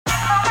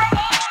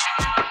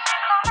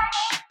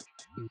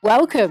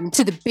Welcome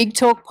to the Big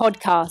Talk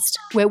podcast,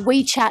 where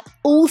we chat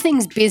all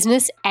things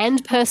business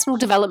and personal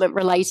development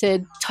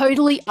related,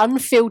 totally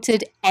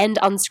unfiltered and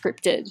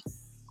unscripted.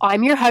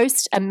 I'm your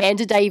host,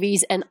 Amanda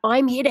Davies, and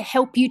I'm here to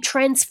help you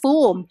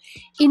transform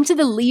into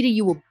the leader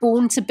you were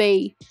born to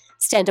be,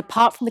 stand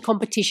apart from the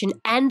competition,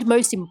 and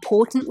most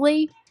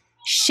importantly,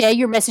 share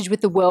your message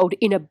with the world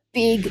in a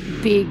big,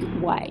 big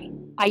way.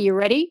 Are you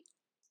ready?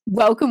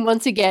 Welcome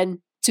once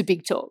again to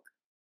Big Talk.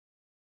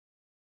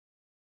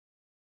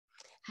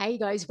 Hey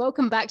guys,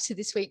 welcome back to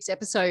this week's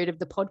episode of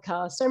the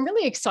podcast. I'm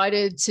really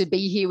excited to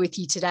be here with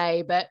you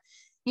today, but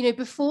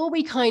before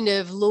we kind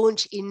of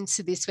launch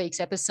into this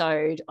week's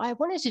episode, I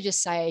wanted to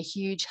just say a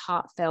huge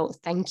heartfelt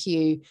thank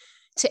you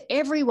to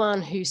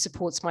everyone who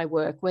supports my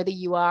work, whether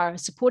you are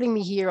supporting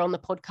me here on the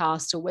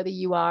podcast or whether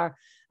you are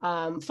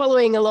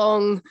following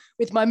along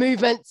with my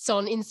movements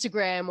on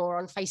Instagram or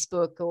on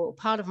Facebook or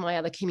part of my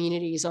other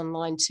communities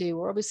online too,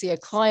 or obviously a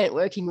client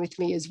working with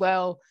me as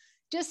well.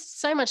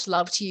 Just so much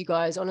love to you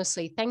guys.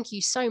 Honestly, thank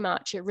you so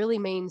much. It really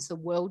means the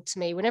world to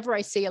me. Whenever I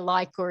see a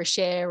like or a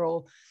share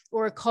or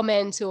a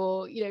comment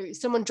or,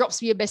 someone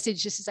drops me a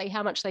message just to say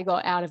how much they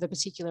got out of a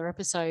particular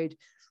episode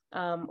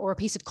or a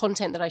piece of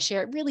content that I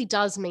share, it really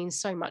does mean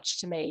so much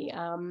to me.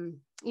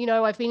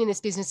 I've been in this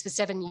business for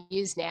 7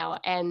 years now,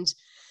 and,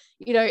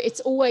 it's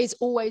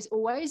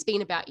always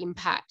been about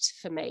impact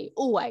for me,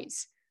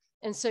 always.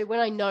 And so when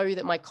I know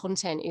that my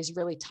content is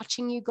really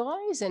touching you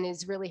guys and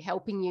is really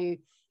helping you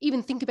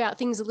even think about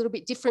things a little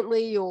bit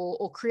differently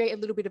or create a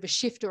little bit of a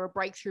shift or a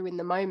breakthrough in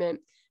the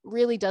moment,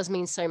 really does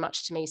mean so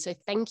much to me. So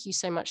thank you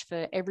so much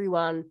for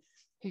everyone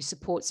who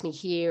supports me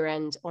here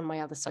and on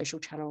my other social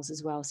channels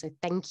as well. So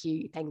thank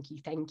you.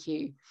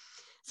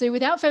 So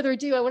without further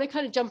ado, I want to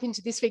kind of jump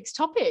into this week's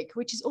topic,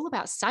 which is all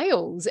about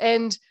sales.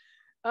 And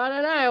I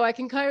don't know, I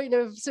can kind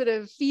of sort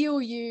of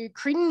feel you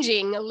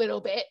cringing a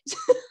little bit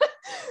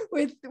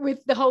with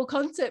the whole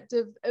concept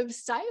of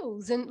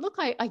sales. And look,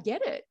 I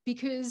get it,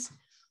 because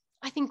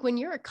I think when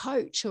you're a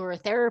coach or a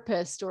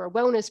therapist or a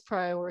wellness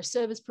pro or a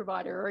service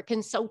provider or a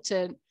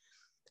consultant,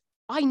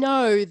 I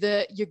know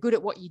that you're good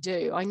at what you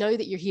do. I know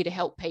that you're here to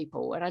help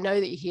people, and I know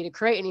that you're here to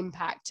create an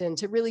impact and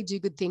to really do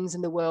good things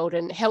in the world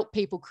and help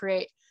people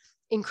create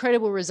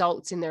incredible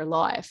results in their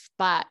life.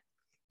 But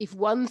if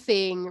one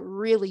thing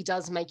really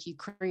does make you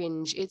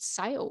cringe, it's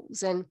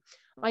sales. And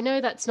I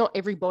know that's not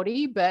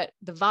everybody, but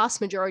the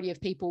vast majority of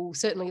people,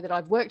 certainly that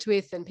I've worked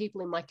with and people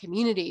in my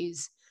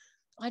communities,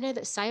 I know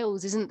that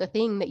sales isn't the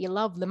thing that you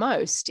love the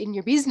most in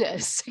your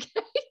business.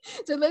 Okay?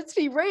 So let's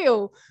be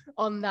real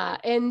on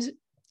that. And,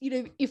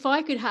 if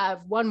I could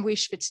have one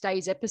wish for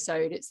today's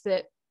episode, it's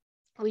that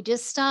we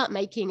just start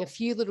making a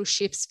few little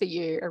shifts for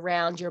you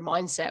around your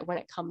mindset when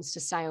it comes to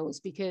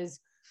sales. Because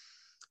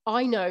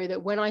I know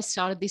that when I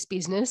started this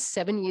business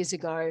 7 years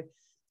ago,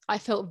 I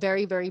felt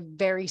very, very,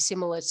 very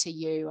similar to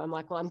you. I'm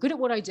like, well, I'm good at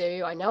what I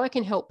do. I know I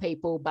can help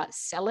people, but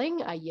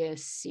selling, are you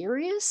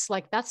serious?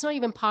 Like, that's not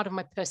even part of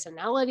my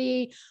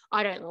personality.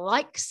 I don't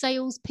like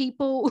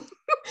salespeople.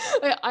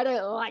 I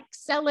don't like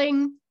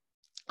selling.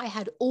 I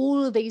had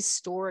all of these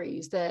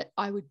stories that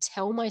I would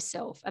tell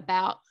myself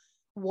about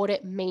what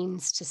it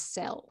means to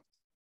sell.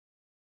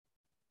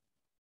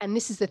 And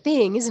this is the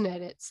thing, isn't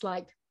it? It's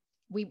like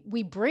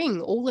we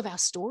bring all of our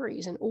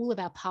stories and all of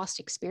our past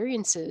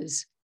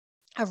experiences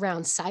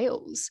around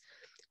sales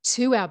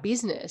to our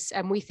business,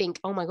 and we think,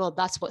 oh my God,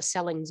 that's what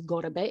selling's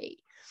got to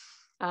be.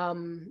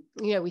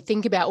 We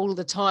think about all of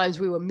the times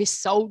we were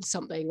missold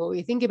something, or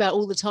we think about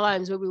all the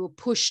times where we were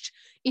pushed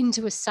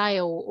into a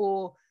sale,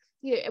 or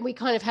and we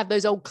kind of have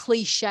those old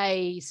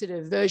cliche sort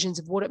of versions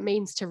of what it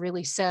means to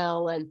really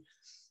sell, and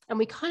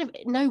we kind of,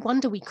 no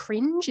wonder we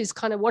cringe is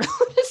kind of what I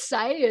want to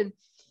say. And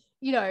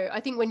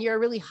I think when you're a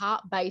really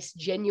heart-based,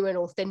 genuine,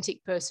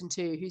 authentic person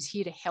too, who's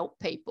here to help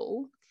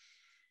people,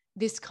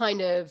 this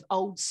kind of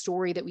old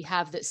story that we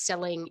have that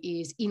selling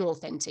is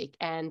inauthentic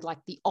and like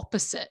the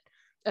opposite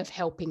of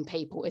helping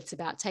people. It's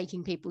about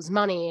taking people's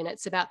money, and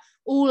it's about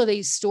all of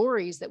these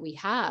stories that we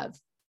have.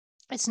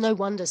 It's no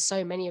wonder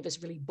so many of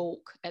us really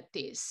balk at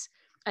this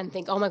and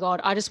think, oh my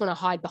God, I just want to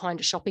hide behind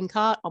a shopping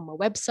cart on my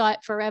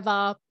website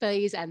forever,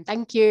 please, and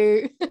thank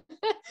you,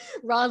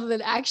 rather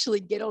than actually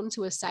get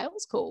onto a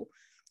sales call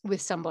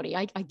with somebody.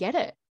 I get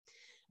it.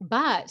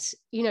 But,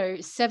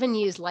 7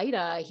 years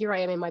later, here I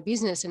am in my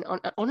business. And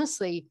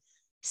honestly,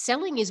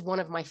 selling is one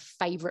of my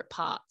favorite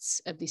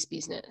parts of this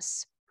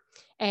business.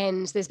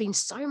 And there's been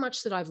so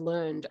much that I've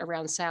learned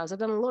around sales. I've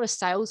done a lot of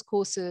sales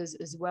courses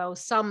as well.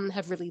 Some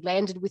have really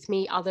landed with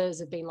me. Others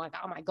have been like,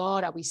 oh my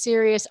God, are we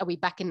serious? Are we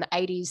back in the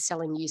 80s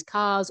selling used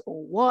cars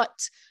or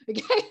what?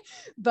 Okay.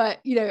 But,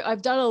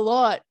 I've done a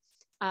lot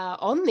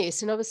on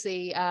this. And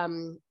obviously,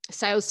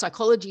 sales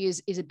psychology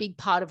is a big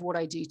part of what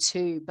I do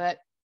too. But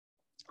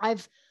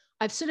I've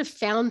sort of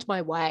found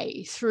my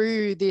way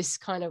through this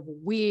kind of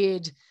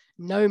weird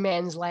no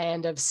man's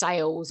land of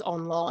sales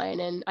online.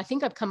 And I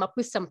think I've come up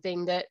with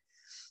something that,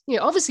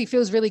 obviously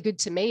feels really good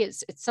to me.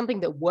 It's something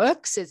that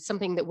works. It's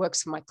something that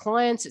works for my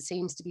clients. It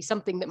seems to be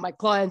something that my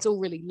clients all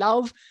really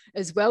love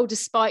as well,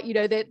 despite,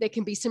 there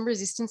can be some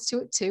resistance to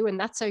it too. And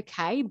that's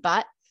okay.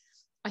 But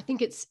I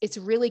think it's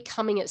really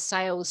coming at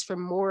sales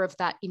from more of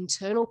that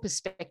internal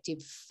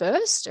perspective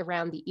first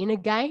around the inner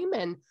game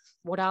and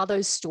what are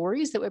those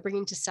stories that we're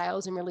bringing to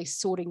sales and really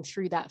sorting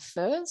through that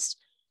first,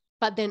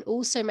 but then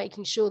also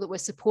making sure that we're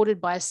supported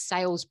by a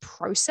sales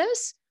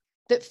process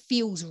that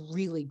feels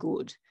really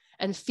good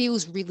and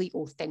feels really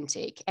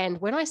authentic. And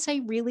when I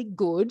say really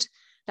good,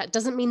 that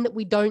doesn't mean that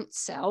we don't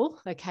sell,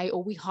 okay,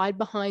 or we hide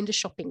behind a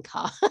shopping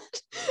cart,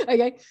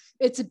 okay?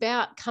 It's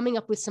about coming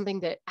up with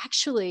something that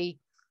actually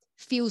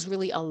feels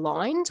really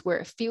aligned, where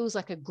it feels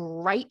like a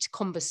great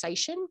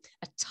conversation,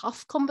 a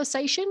tough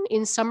conversation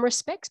in some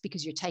respects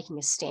because you're taking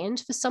a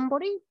stand for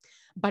somebody,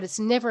 but it's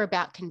never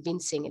about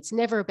convincing. It's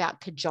never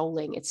about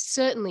cajoling. It's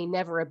certainly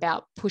never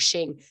about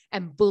pushing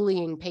and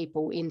bullying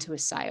people into a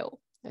sale,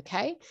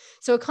 okay?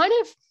 So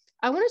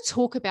I want to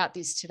talk about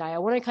this today. I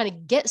want to kind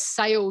of get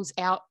sales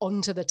out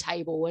onto the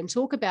table and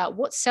talk about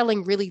what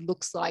selling really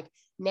looks like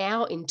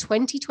now in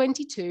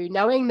 2022,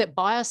 knowing that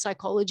buyer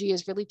psychology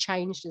has really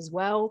changed as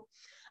well.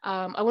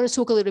 I want to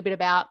talk a little bit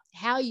about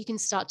how you can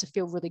start to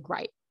feel really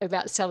great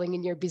about selling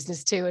in your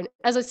business too. And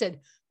as I said,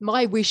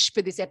 my wish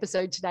for this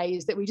episode today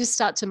is that we just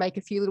start to make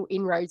a few little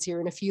inroads here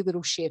and a few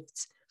little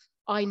shifts.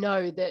 I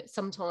know that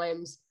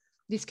sometimes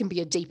this can be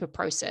a deeper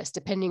process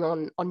depending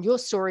on your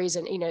stories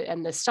and,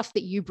 and the stuff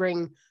that you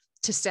bring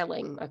to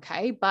selling.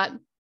 Okay. But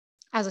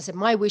as I said,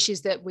 my wish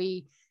is that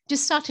we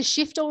just start to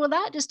shift all of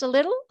that just a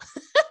little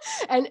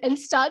and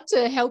start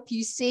to help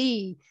you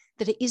see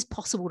that it is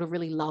possible to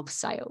really love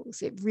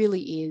sales. It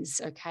really is.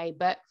 Okay.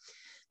 But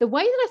the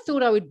way that I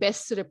thought I would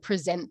best sort of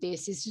present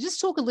this is to just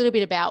talk a little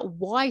bit about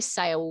why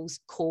sales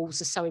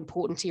calls are so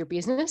important to your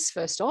business,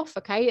 first off.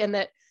 Okay. And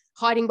that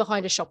hiding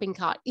behind a shopping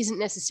cart isn't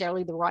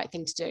necessarily the right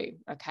thing to do.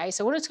 Okay.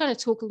 So I want to kind of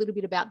talk a little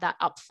bit about that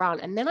up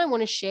front. And then I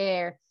want to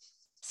share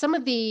some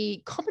of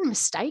the common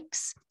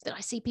mistakes that I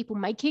see people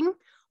making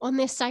on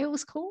their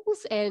sales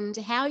calls and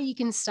how you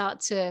can start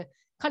to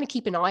kind of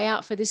keep an eye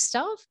out for this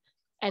stuff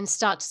and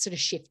start to sort of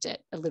shift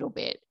it a little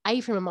bit,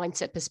 A, from a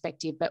mindset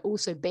perspective, but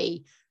also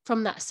B,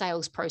 from that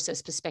sales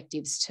process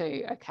perspectives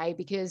too, okay?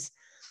 Because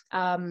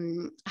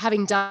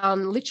having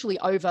done literally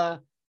over,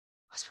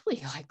 I was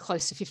probably like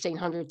close to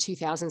 1,500,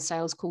 2,000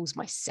 sales calls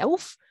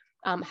myself,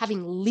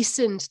 having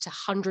listened to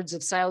hundreds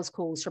of sales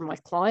calls from my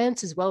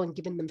clients as well and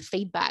given them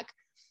feedback,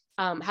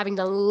 having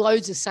done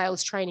loads of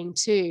sales training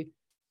too,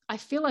 I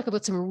feel like I've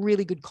got some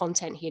really good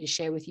content here to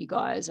share with you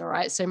guys. All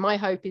right. So my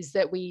hope is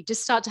that we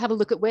just start to have a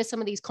look at where some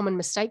of these common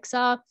mistakes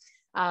are,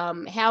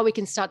 how we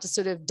can start to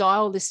sort of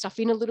dial this stuff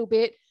in a little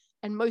bit.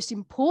 And most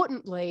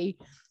importantly,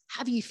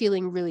 have you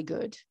feeling really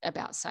good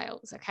about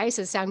sales? Okay.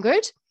 So sound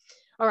good?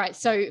 All right.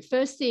 So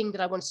first thing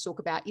that I want to talk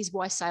about is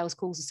why sales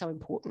calls are so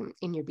important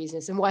in your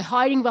business and why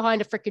hiding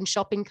behind a freaking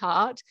shopping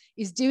cart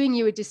is doing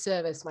you a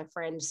disservice, my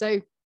friend.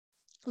 So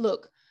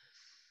look,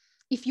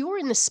 if you're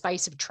in the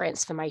space of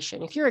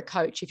transformation, if you're a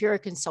coach, if you're a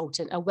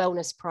consultant, a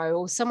wellness pro,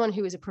 or someone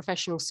who is a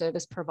professional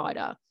service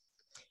provider,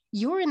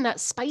 you're in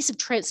that space of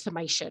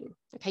transformation.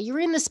 Okay.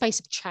 You're in the space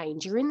of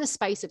change. You're in the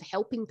space of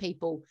helping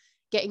people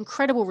get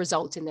incredible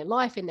results in their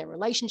life, in their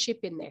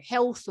relationship, in their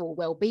health or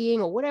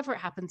well-being, or whatever it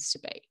happens to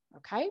be.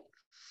 Okay.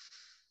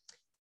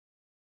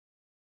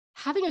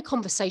 Having a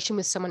conversation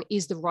with someone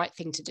is the right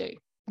thing to do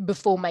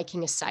before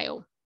making a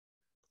sale.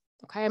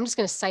 Okay, I'm just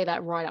going to say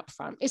that right up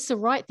front. It's the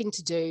right thing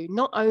to do,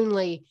 not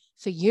only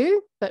for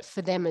you, but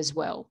for them as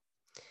well.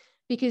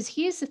 Because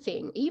here's the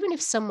thing, even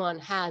if someone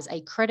has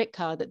a credit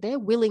card that they're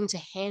willing to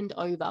hand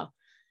over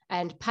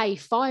and pay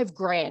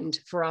 $5,000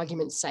 for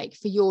argument's sake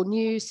for your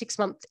new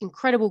 6-month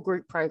incredible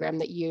group program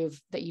that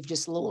you've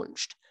just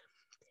launched,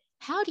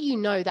 how do you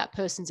know that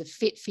person's a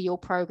fit for your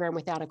program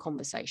without a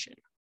conversation?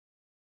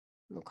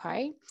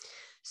 Okay.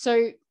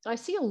 So I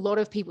see a lot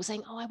of people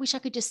saying, oh, I wish I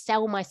could just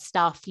sell my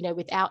stuff,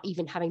 without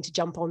even having to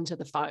jump onto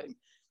the phone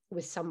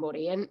with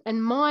somebody.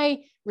 And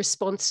my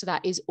response to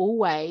that is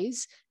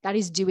always, that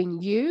is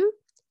doing you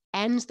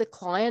and the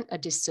client a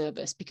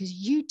disservice because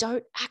you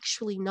don't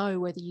actually know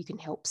whether you can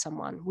help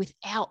someone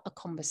without a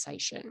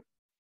conversation.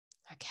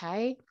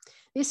 Okay.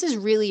 This is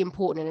really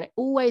important. And it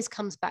always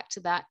comes back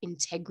to that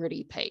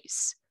integrity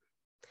piece.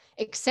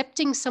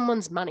 Accepting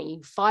someone's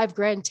money,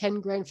 $5,000,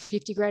 $10,000,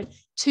 $50,000,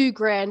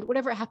 $2,000,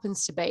 whatever it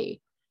happens to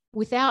be,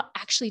 without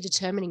actually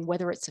determining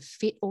whether it's a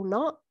fit or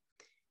not,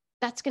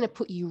 that's going to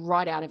put you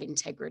right out of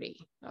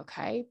integrity.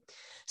 Okay.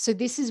 So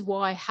this is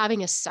why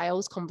having a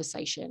sales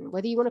conversation,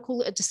 whether you want to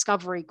call it a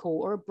discovery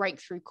call or a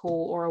breakthrough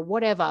call or a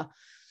whatever,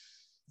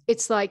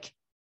 it's like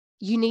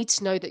you need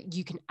to know that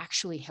you can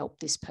actually help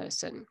this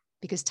person,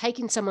 because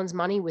taking someone's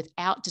money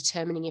without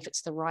determining if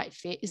it's the right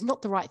fit is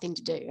not the right thing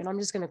to do. And I'm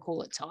just going to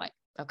call it tight.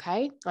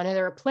 Okay. I know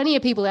there are plenty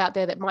of people out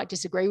there that might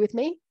disagree with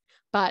me,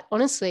 but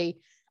honestly,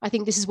 I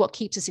think this is what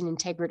keeps us in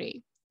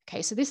integrity.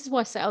 Okay. So this is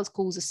why sales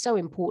calls are so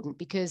important,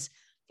 because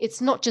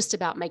it's not just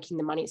about making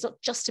the money. It's not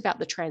just about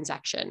the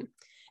transaction.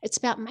 It's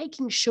about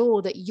making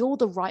sure that you're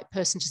the right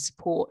person to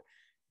support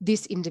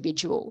this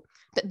individual,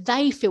 that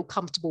they feel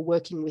comfortable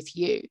working with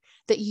you,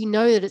 that you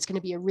know that it's going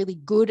to be a really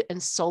good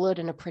and solid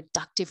and a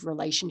productive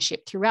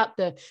relationship throughout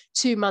the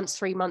 2 months,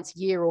 3 months,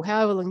 year, or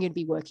however long you're going to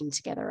be working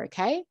together.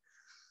 Okay.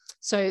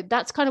 So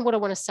that's kind of what I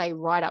want to say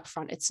right up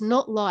front. It's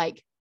not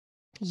like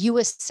you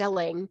are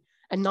selling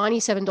a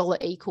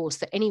 $97 e-course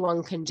that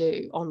anyone can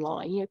do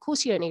online. Of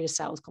course, you don't need a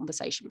sales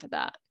conversation for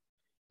that.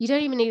 You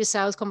don't even need a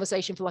sales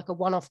conversation for like a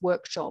one-off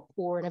workshop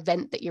or an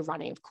event that you're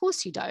running. Of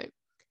course you don't.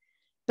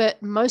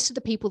 But most of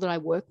the people that I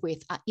work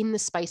with are in the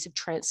space of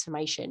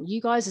transformation.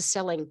 You guys are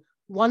selling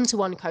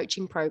one-to-one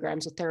coaching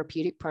programs or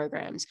therapeutic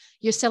programs.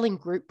 You're selling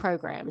group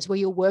programs where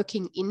you're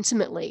working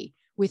intimately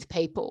with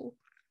people.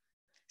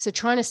 So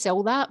trying to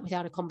sell that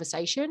without a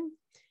conversation,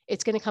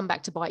 it's going to come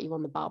back to bite you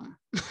on the bum.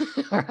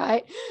 All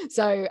right.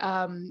 So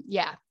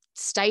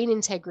stay in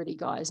integrity,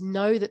 guys.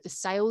 Know that the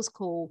sales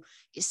call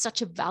is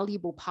such a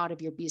valuable part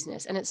of your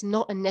business, and it's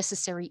not a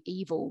necessary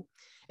evil.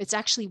 It's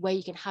actually where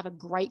you can have a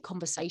great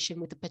conversation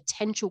with a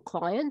potential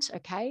client,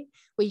 okay,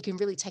 where you can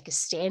really take a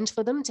stand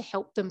for them to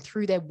help them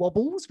through their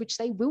wobbles, which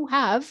they will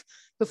have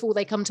before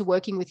they come to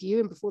working with you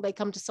and before they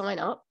come to sign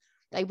up.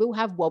 They will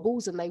have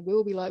wobbles and they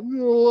will be like,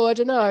 oh, I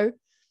don't know.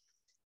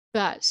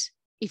 But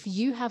if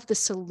you have the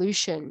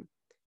solution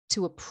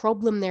to a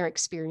problem they're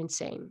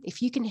experiencing,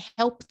 if you can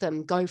help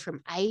them go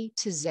from A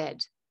to Z,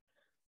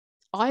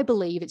 I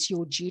believe it's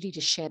your duty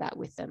to share that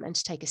with them and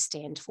to take a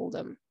stand for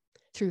them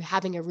through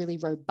having a really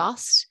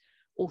robust,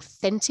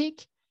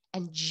 authentic,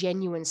 and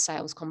genuine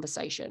sales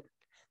conversation.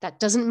 That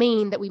doesn't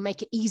mean that we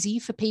make it easy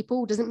for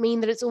people. Doesn't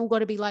mean that it's all got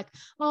to be like,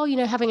 oh,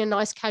 having a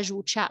nice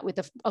casual chat with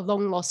a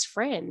long lost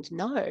friend.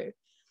 No,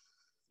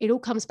 it all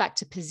comes back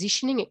to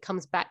positioning. It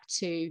comes back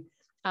to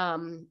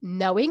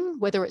knowing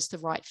whether it's the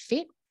right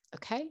fit.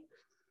 Okay.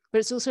 But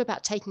it's also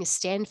about taking a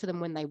stand for them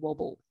when they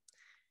wobble.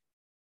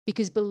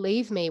 Because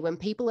believe me, when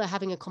people are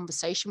having a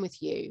conversation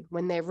with you,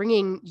 when they're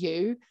ringing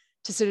you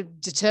to sort of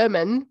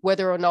determine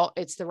whether or not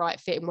it's the right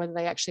fit and whether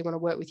they actually want to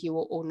work with you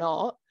or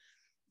not,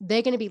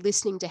 they're going to be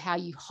listening to how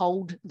you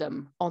hold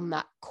them on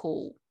that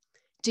call.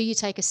 Do you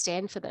take a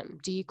stand for them?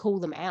 Do you call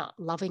them out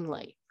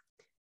lovingly?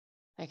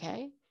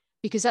 Okay.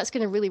 Because that's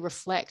going to really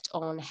reflect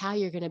on how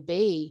you're going to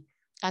be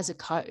as a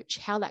coach,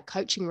 how that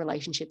coaching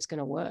relationship is going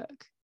to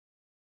work.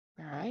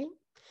 All right.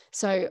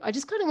 So I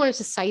just kind of wanted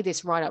to say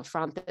this right up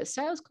front, that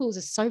sales calls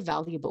are so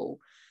valuable.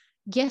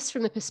 Yes,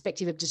 from the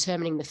perspective of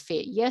determining the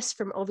fit. Yes,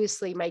 from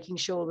obviously making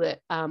sure that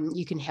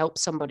you can help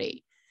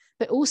somebody.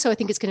 But also I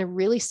think it's going to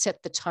really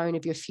set the tone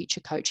of your future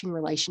coaching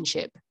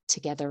relationship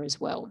together as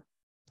well.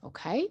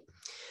 Okay.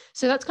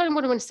 So that's kind of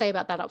what I want to say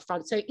about that up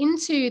front. So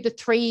into the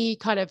 3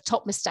 kind of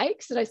top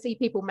mistakes that I see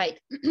people make,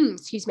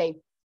 excuse me,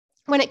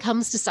 when it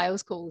comes to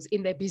sales calls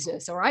in their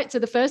business. All right. So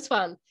the first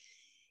one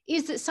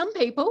is that some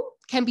people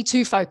can be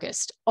too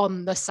focused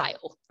on the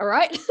sale. All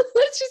right.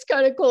 Let's just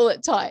kind of call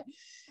it tight.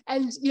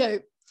 And,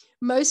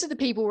 most of the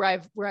people where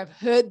I've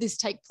heard this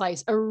take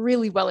place are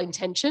really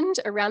well-intentioned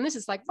around this.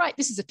 It's like, right,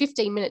 this is a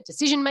 15-minute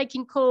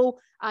decision-making call.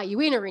 Are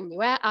you in or in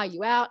you out? Are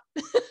you out?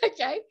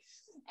 Okay.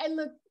 And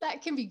look,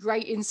 that can be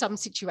great in some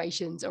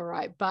situations. All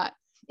right. But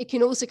it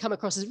can also come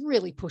across as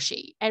really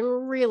pushy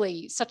and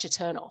really such a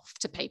turn-off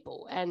to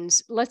people. And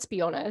let's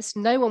be honest,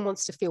 no one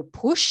wants to feel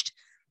pushed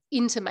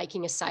into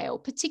making a sale,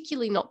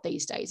 particularly not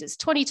these days. It's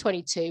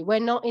 2022. We're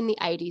not in the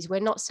 80s. We're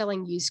not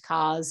selling used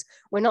cars.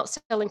 We're not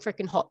selling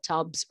freaking hot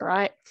tubs,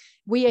 right?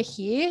 We are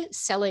here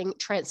selling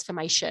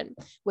transformation.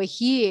 We're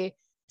here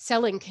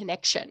selling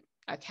connection,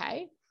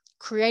 okay?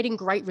 Creating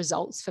great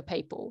results for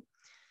people.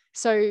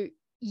 So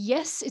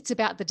yes, it's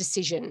about the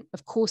decision.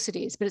 Of course it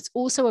is, but it's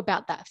also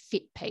about that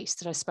fit piece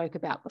that I spoke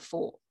about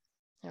before.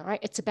 All right.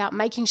 It's about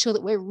making sure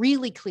that we're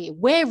really clear.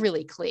 We're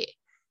really clear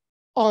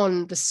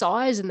on the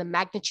size and the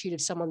magnitude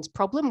of someone's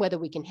problem, whether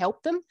we can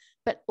help them,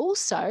 but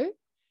also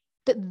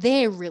that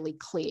they're really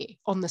clear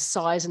on the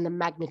size and the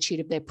magnitude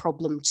of their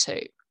problem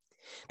too.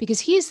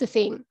 Because here's the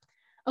thing,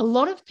 a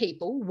lot of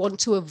people want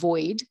to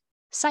avoid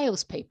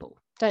salespeople,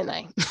 don't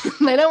they?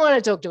 They don't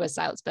want to talk to a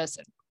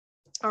salesperson.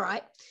 All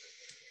right.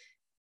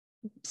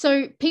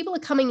 So people are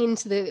coming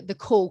into the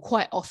call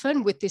quite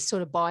often with this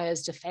sort of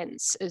buyer's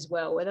defense as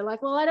well, where they're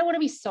like, well, I don't want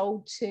to be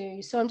sold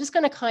to, so I'm just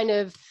going to kind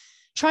of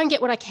try and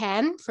get what I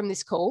can from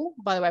this call.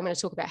 By the way, I'm going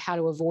to talk about how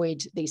to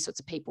avoid these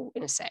sorts of people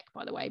in a sec,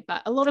 by the way.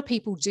 But a lot of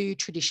people do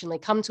traditionally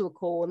come to a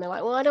call and they're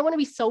like, well, I don't want to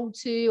be sold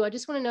to. I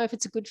just want to know if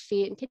it's a good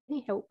fit. And can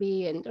you help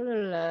me? And blah, blah,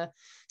 blah.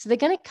 So they're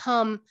going to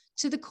come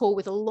to the call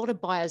with a lot of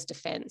buyer's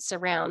defense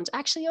around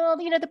actually,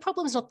 the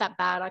problem's not that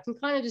bad. I can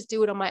kind of just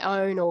do it on my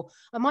own, or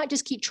I might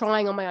just keep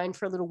trying on my own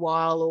for a little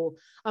while, or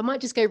I might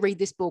just go read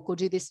this book or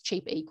do this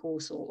cheap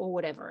e-course or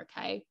whatever.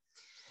 Okay.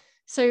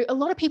 So a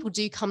lot of people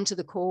do come to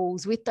the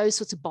calls with those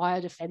sorts of buyer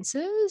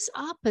defenses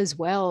up as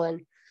well.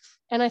 And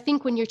I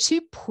think when you're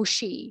too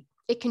pushy,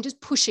 it can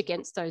just push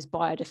against those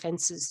buyer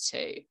defenses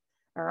too.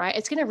 All right.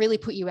 It's going to really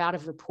put you out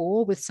of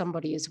rapport with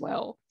somebody as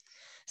well.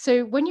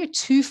 So when you're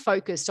too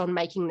focused on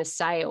making the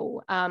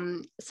sale,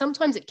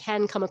 sometimes it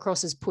can come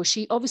across as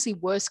pushy. Obviously,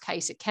 worst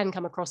case, it can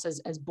come across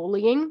as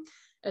bullying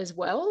as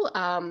well.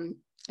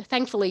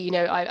 thankfully, you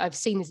know, I've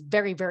seen this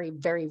very, very,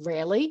 very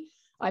rarely.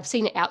 I've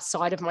seen it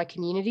outside of my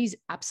communities,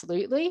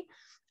 absolutely.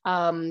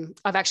 I've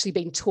actually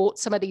been taught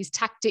some of these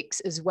tactics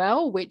as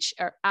well, which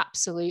are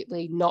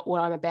absolutely not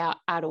what I'm about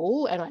at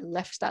all. And I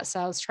left that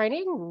sales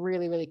training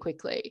really, really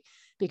quickly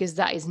because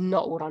that is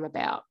not what I'm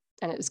about.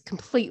 And it was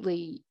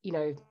completely, you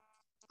know,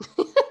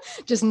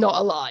 just not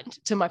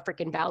aligned to my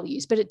freaking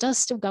values, but it does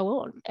still go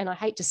on. And I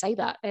hate to say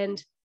that.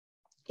 And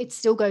it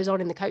still goes on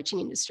in the coaching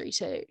industry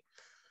too.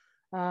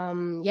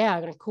 I'm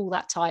going to call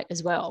that tight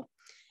as well.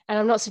 And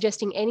I'm not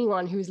suggesting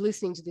anyone who is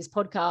listening to this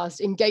podcast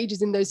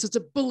engages in those sorts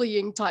of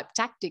bullying type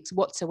tactics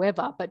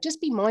whatsoever, but just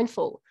be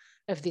mindful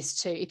of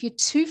this too. If you're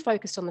too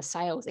focused on the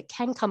sales, it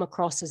can come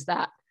across as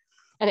that.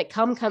 And it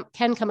can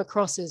come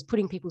across as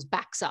putting people's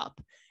backs up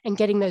and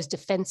getting those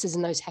defenses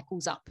and those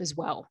heckles up as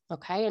well.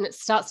 Okay. And it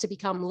starts to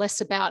become less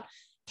about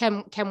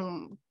can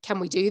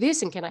we do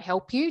this and can I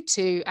help you,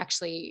 to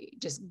actually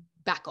just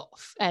back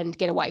off and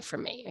get away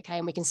from me. Okay.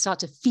 And we can start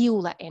to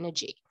feel that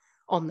energy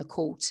on the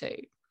call too.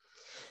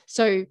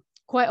 So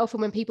quite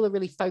often when people are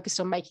really focused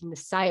on making the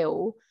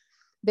sale,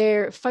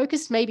 they're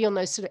focused maybe on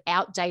those sort of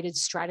outdated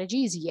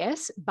strategies,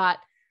 yes, but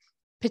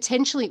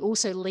potentially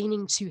also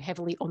leaning too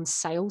heavily on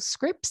sales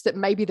scripts that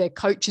maybe their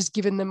coach has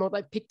given them or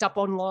they've picked up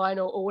online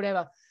or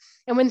whatever.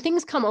 And when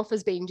things come off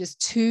as being just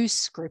too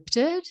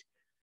scripted,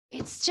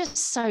 it's just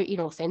so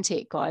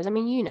inauthentic, guys. I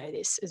mean, you know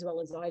this as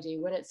well as I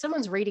do. When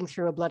someone's reading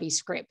through a bloody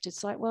script,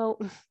 it's like, well,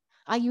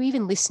 are you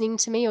even listening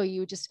to me, or are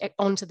you just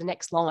on to the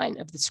next line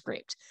of the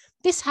script?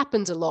 This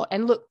happens a lot.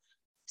 And look,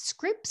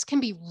 scripts can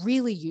be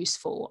really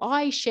useful.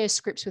 I share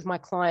scripts with my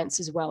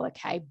clients as well,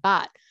 okay?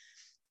 But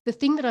the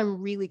thing that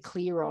I'm really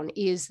clear on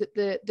is that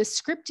the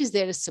script is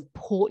there to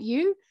support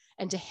you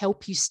and to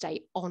help you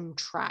stay on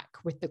track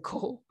with the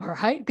call, all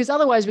right? Because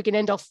otherwise we can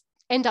end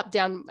up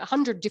down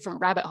 100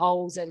 different rabbit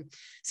holes, and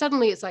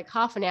suddenly it's like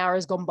half an hour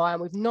has gone by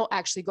and we've not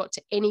actually got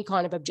to any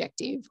kind of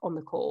objective on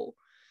the call.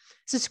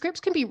 So scripts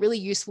can be really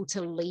useful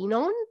to lean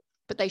on,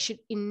 but they should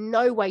in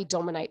no way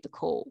dominate the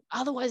call.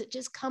 Otherwise, it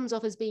just comes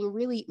off as being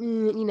really,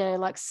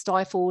 like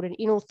stifled and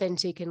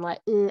inauthentic and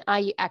like, are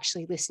you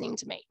actually listening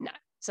to me? No.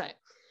 So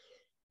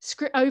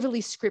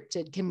overly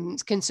scripted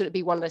can sort of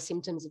be one of the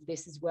symptoms of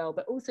this as well,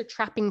 but also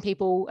trapping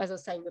people, as I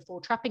was saying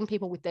before, trapping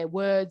people with their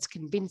words,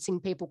 convincing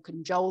people,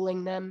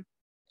 cajoling them,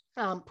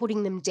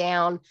 putting them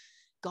down.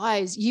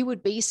 Guys, you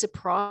would be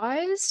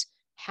surprised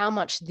how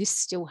much this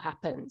still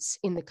happens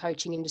in the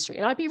coaching industry.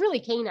 And I'd be really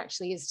keen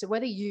actually as to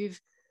whether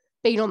you've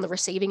been on the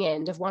receiving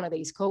end of one of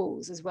these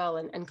calls as well,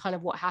 and kind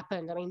of what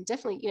happened. I mean,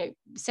 definitely,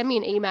 send me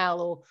an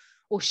email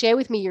or share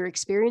with me your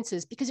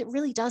experiences, because it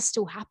really does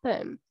still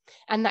happen.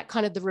 And that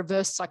kind of the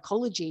reverse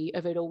psychology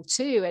of it all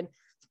too. And,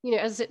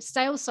 as I said,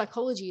 sales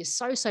psychology is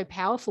so, so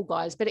powerful,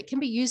 guys, but it can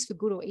be used for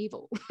good or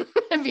evil.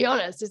 And be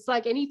honest, it's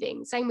like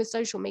anything. Same with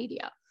social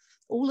media,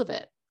 all of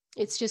it.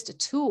 It's just a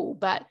tool,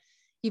 but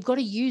you've got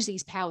to use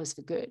these powers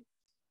for good.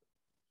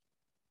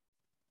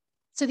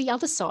 So the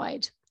other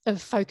side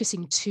of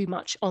focusing too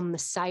much on the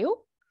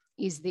sale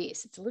is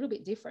this. It's a little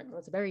bit different. Well,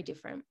 it's very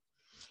different.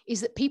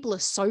 Is that people are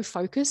so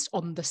focused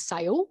on the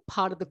sale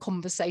part of the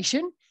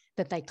conversation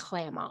that they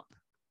clam up.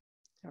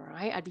 All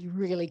right. I'd be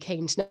really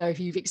keen to know if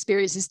you've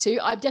experienced this too.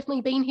 I've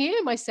definitely been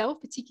here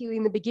myself, particularly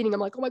in the beginning. I'm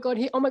like, oh my God,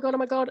 oh my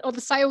God. Oh,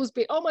 the sales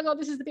bit. Oh my God,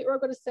 this is the bit where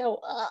I've got to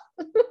sell.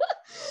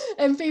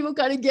 And people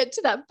kind of get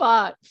to that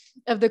part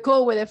of the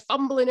call where they're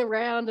fumbling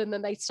around and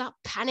then they start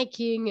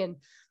panicking and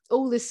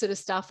all this sort of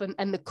stuff.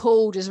 And the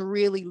call just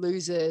really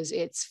loses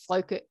its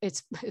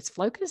focus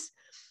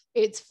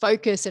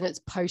and its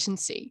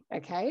potency.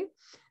 Okay.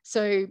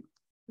 So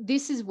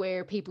this is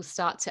where people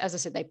start to, as I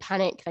said, they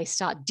panic, they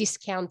start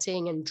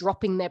discounting and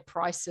dropping their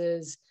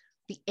prices.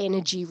 The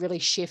energy really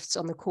shifts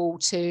on the call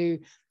too.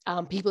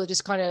 People are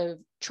just kind of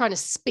trying to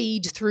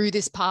speed through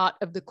this part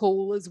of the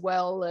call as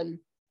well. And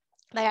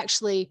they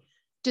actually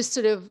just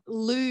sort of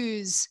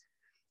lose,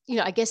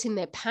 I guess in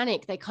their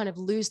panic, they kind of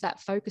lose that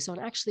focus on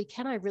actually,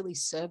 can I really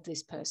serve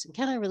this person?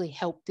 Can I really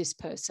help this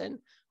person?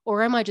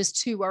 Or am I just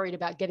too worried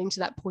about getting to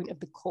that point of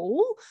the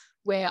call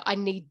where I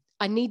need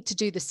to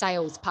do the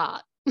sales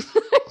part?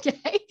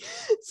 Okay.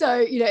 So,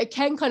 it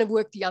can kind of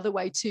work the other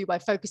way too, by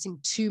focusing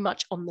too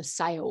much on the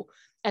sale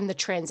and the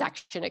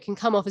transaction. It can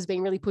come off as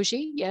being really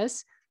pushy.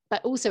 Yes.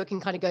 But also it can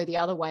kind of go the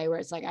other way where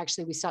it's like,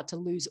 actually we start to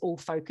lose all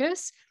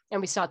focus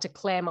and we start to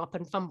clam up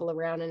and fumble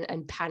around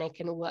and panic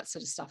and all that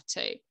sort of stuff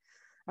too.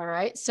 All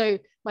right. So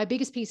my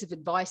biggest piece of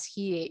advice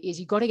here is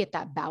you've got to get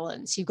that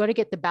balance. You've got to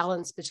get the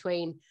balance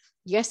between,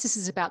 yes, this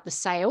is about the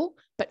sale,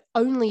 but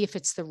only if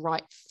it's the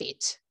right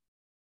fit.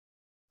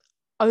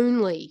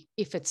 Only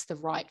if it's the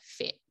right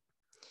fit.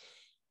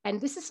 And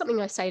this is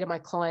something I say to my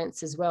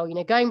clients as well,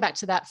 going back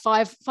to that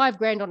five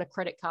grand on a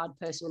credit card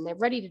person, and they're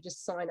ready to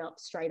just sign up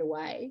straight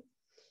away.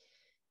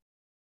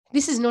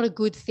 this is not a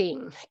good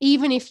thing.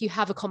 Even if you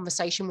have a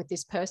conversation with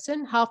this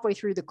person, halfway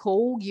through the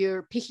call,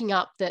 you're picking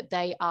up that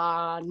they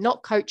are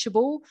not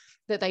coachable,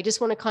 that they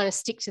just want to kind of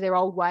stick to their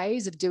old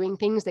ways of doing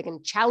things. They're going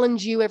to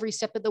challenge you every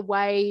step of the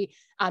way,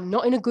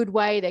 not in a good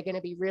way. They're going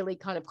to be really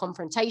kind of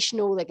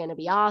confrontational. They're going to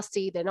be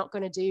arsy. They're not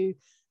going to do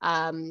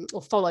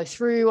or follow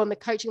through on the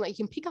coaching. Like,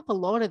 you can pick up a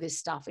lot of this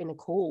stuff in a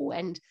call.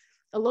 And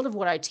a lot of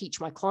what I teach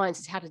my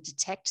clients is how to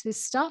detect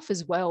this stuff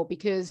as well,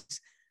 because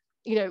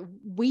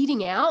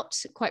weeding out,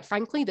 quite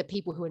frankly, the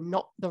people who are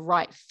not the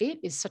right fit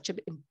is such an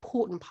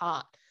important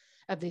part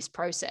of this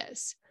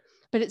process.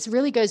 But it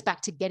really goes back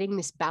to getting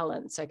this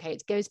balance, okay?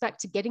 It goes back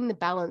to getting the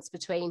balance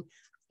between,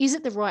 is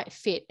it the right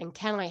fit and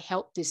can I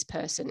help this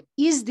person?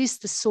 Is this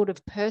the sort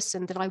of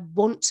person that I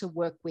want to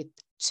work with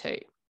too?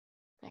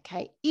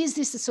 Okay, is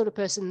this the sort of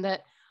person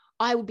that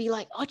I would be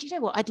like, oh, do you know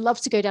what? I'd love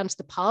to go down to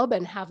the pub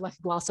and have like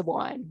a glass of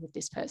wine with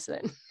this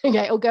person,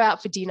 okay, or go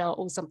out for dinner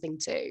or something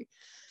too.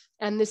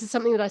 And this is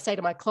something that I say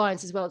to my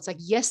clients as well. It's like,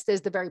 yes,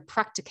 there's the very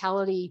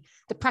practicality,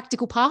 the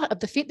practical part of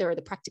the fit. There are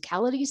the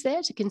practicalities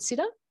there to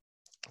consider.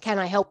 Can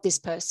I help this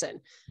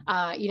person?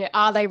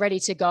 Are they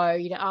ready to go?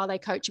 Are they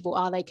coachable?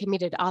 Are they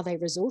committed? Are they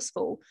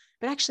resourceful?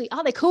 But actually,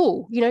 are they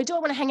cool? Do I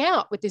want to hang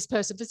out with this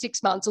person for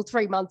 6 months or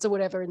 3 months or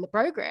whatever in the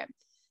program?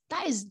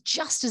 That is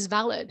just as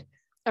valid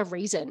a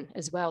reason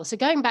as well. So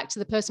going back to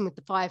the person with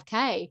the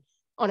 5K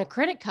on a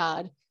credit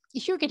card,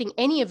 if you're getting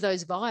any of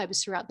those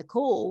vibes throughout the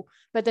call,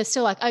 but they're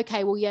still like,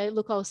 okay, well, yeah,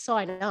 look, I'll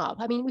sign up.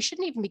 I mean, we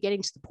shouldn't even be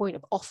getting to the point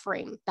of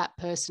offering that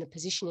person a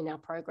position in our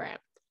program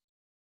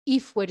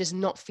if we're just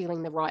not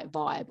feeling the right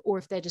vibe, or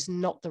if they're just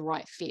not the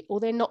right fit, or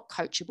they're not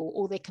coachable,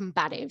 or they're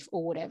combative,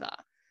 or whatever.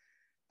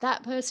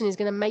 That person is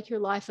going to make your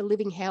life a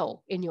living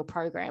hell in your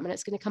program, and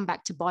it's going to come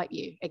back to bite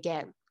you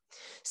again.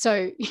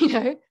 So,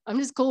 I'm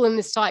just calling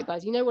this tight,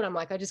 guys. You know what I'm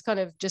like? I just kind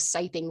of just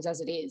say things as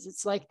it is.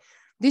 It's like,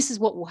 this is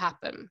what will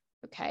happen.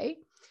 Okay.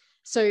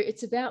 So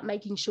it's about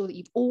making sure that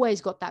you've always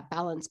got that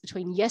balance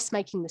between, yes,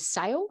 making the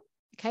sale.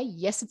 Okay.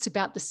 Yes, it's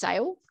about the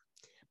sale,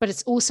 but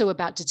it's also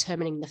about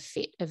determining the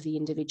fit of the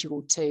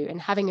individual too, and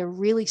having a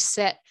really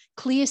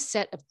clear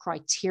set of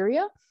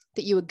criteria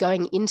that you are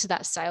going into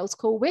that sales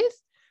call with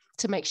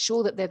to make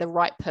sure that they're the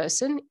right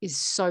person is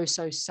so,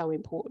 so, so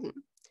important.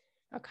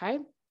 Okay.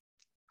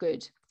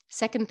 Good.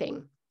 Second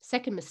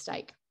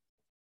mistake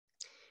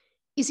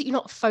is that you're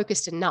not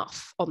focused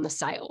enough on the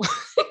sale.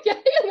 Okay,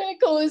 I'm going to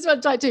call this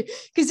one type 2,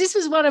 because this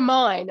was one of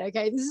mine.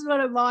 Okay, this is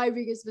one of my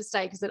biggest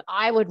mistakes that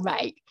I would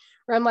make,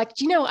 where I'm like,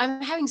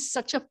 I'm having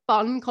such a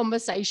fun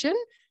conversation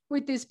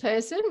with this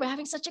person. We're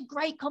having such a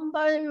great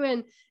combo,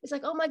 and it's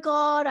like, oh my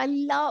God, I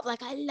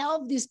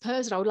love this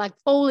person. I would like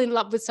fall in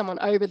love with someone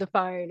over the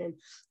phone, and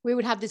we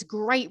would have this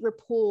great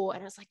rapport.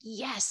 And I was like,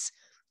 yes,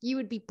 you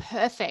would be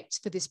perfect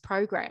for this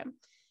program.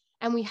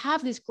 And we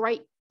have this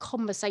great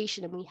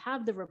conversation and we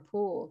have the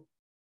rapport,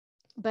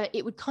 but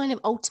it would kind of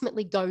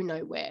ultimately go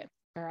nowhere.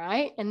 All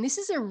right. And this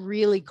is a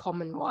really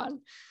common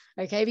one.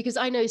 Okay. Because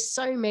I know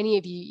so many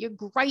of you,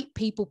 you're great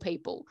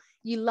people.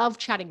 You love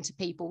chatting to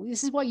people.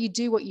 This is why you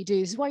do what you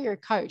do. This is why you're a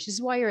coach. This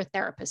is why you're a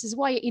therapist. This is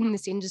why you're in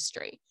this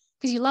industry,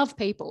 because you love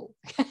people.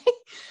 Okay.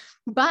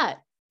 But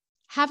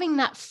having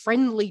that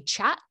friendly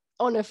chat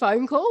on a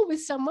phone call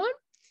with someone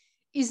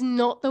is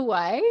not the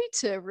way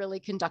to really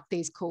conduct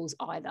these calls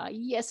either.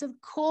 Yes, of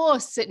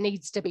course, it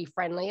needs to be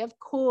friendly. Of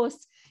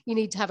course, you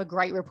need to have a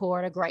great rapport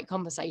and a great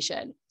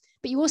conversation,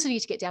 but you also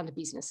need to get down to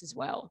business as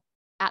well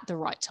at the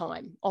right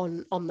time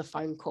on the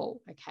phone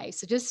call. Okay.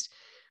 So just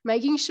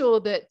making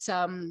sure that,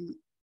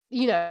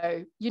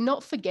 you're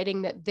not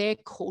forgetting that they're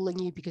calling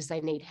you because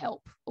they need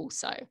help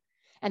also,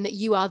 and that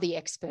you are the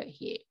expert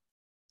here.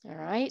 All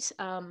right.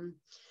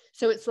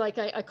 So it's like,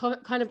 I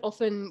kind of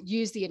often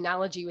use the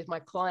analogy with my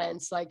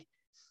clients, like,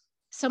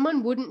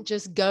 someone wouldn't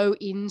just go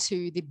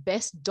into the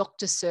best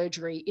doctor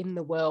surgery in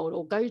the world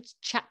or go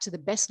chat to the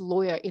best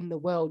lawyer in the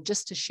world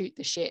just to shoot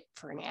the shit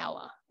for an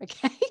hour.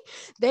 Okay.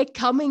 They're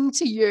coming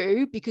to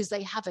you because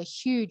they have a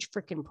huge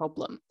freaking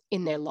problem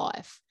in their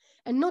life,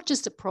 and not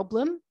just a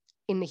problem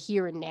in the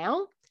here and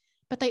now,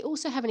 but they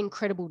also have an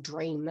incredible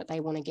dream that they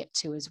want to get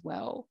to as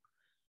well.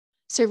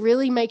 So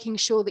really making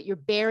sure that you're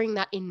bearing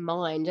that in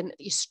mind and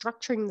you're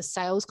structuring the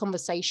sales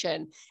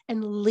conversation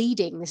and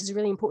leading. This is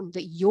really important,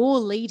 that you're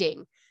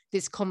leading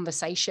this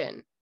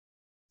conversation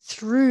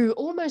through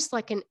almost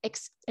like an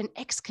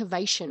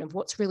excavation of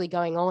what's really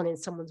going on in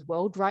someone's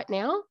world right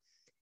now.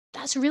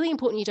 That's really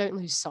important. You don't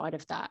lose sight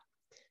of that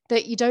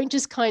you don't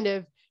just kind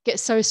of get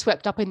so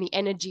swept up in the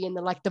energy and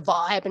the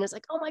vibe. And it's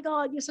like, oh my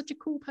God, you're such a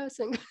cool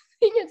person.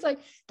 It's like,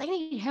 they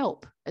need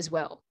help as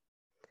well.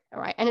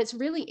 All right. And it's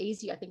really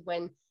easy, I think,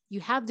 when you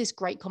have this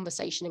great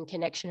conversation and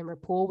connection and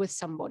rapport with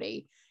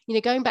somebody,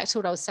 going back to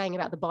what I was saying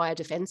about the buyer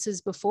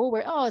defenses before,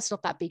 where, oh, it's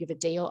not that big of a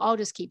deal, I'll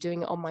just keep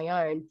doing it on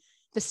my own.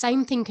 The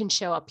same thing can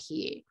show up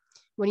here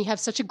when you have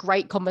such a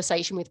great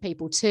conversation with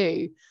people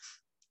too.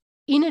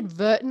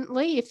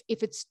 Inadvertently,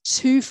 if it's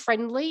too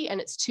friendly and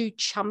it's too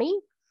chummy,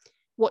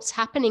 what's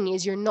happening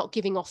is you're not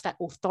giving off that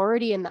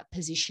authority and that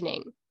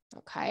positioning.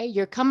 Okay.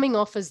 You're coming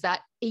off as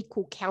that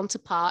equal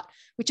counterpart,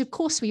 which of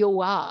course we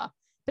all are,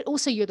 but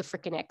also you're the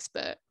freaking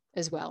expert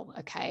as well.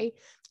 Okay.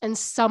 And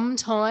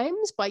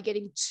sometimes by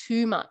getting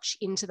too much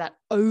into that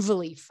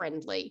overly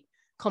friendly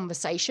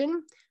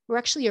conversation, we're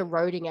actually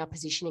eroding our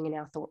positioning and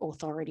our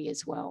authority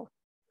as well.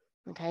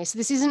 Okay. So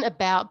this isn't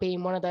about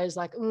being one of those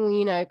like,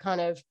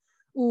 kind of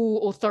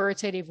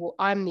authoritative, or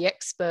I'm the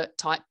expert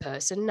type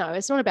person. No,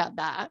 it's not about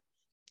that.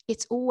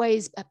 It's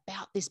always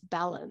about this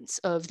balance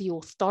of the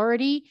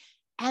authority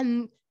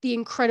and the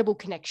incredible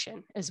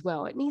connection as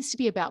well. It needs to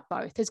be about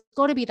both. There's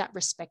got to be that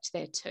respect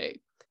there too.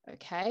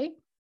 Okay.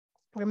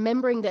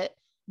 Remembering that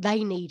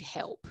they need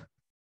help.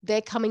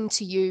 They're coming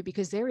to you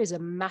because there is a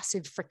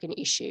massive freaking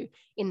issue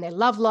in their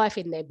love life,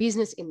 in their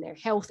business, in their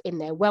health, in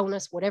their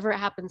wellness, whatever it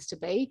happens to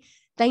be.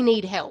 They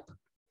need help.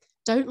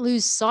 Don't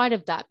lose sight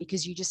of that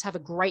because you just have a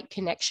great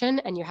connection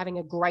and you're having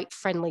a great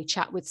friendly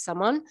chat with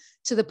someone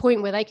to the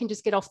point where they can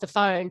just get off the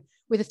phone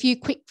with a few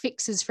quick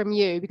fixes from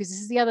you, because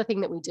this is the other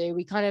thing that we do.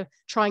 We kind of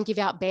try and give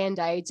out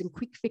band-aids and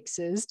quick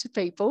fixes to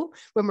people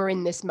when we're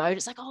in this mode.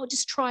 It's like, oh,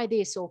 just try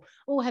this, or,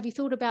 oh, have you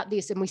thought about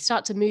this? And we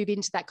start to move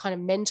into that kind of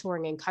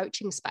mentoring and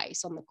coaching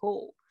space on the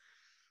call.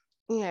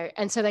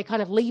 And so they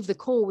kind of leave the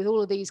call with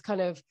all of these kind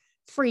of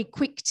free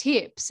quick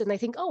tips, and they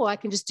think, oh, I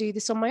can just do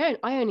this on my own.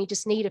 I only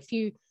just need a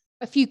few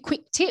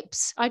quick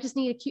tips. I just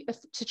need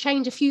to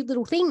change a few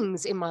little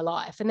things in my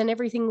life and then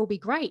everything will be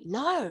great.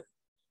 No.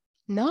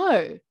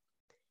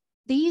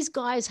 These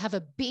guys have a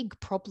big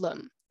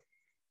problem,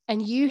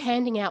 and you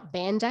handing out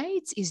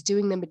band-aids is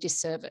doing them a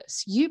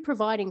disservice. You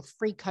providing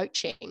free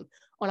coaching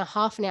on a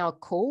half an hour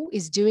call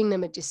is doing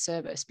them a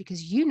disservice,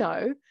 because you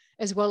know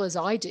as well as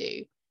I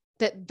do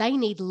that they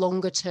need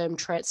longer term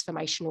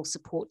transformational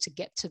support to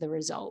get to the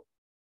result.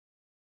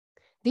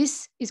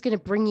 This is going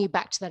to bring you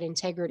back to that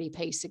integrity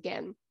piece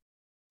again.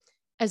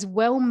 As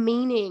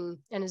well-meaning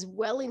and as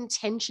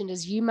well-intentioned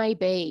as you may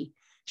be,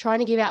 trying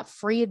to give out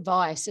free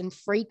advice and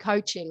free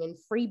coaching and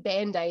free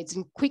band-aids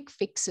and quick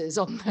fixes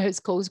on those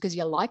calls because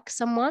you like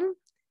someone,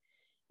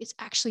 it's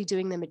actually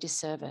doing them a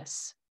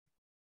disservice.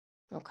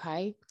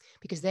 Okay?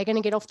 Because they're going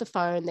to get off the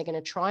phone, they're going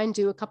to try and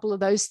do a couple of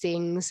those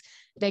things.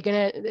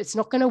 It's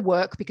not going to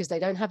work because they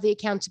don't have the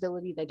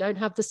accountability, they don't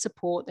have the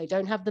support, they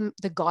don't have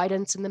the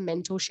guidance and the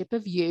mentorship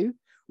of you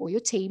or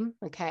your team.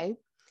 Okay?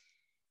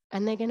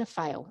 And they're going to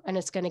fail, and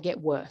it's going to get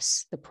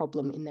worse, the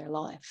problem in their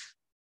life.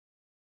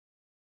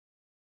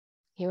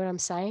 Hear what I'm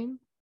saying?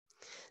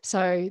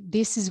 So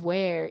this is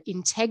where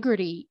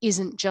integrity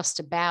isn't just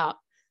about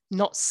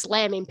not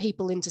slamming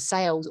people into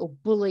sales or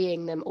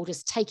bullying them or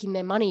just taking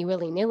their money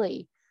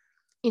willy-nilly.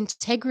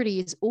 Integrity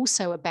is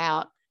also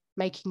about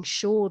making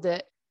sure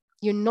that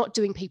you're not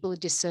doing people a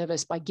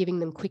disservice by giving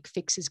them quick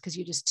fixes because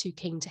you're just too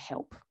keen to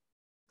help.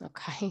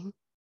 Okay.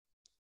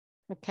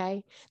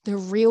 The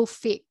real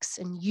fix,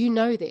 and you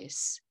know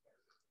this,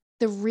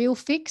 the real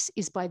fix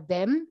is by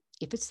them,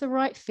 if it's the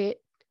right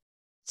fit,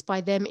 it's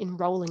by them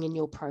enrolling in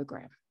your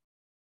program.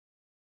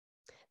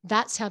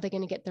 That's how they're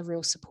going to get the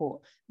real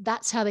support.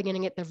 That's how they're going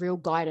to get the real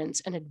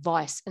guidance and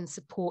advice and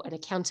support and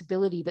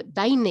accountability that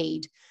they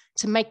need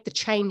to make the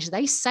change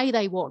they say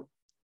they want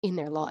in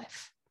their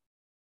life.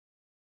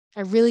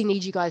 I really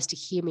need you guys to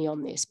hear me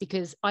on this,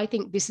 because I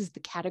think this is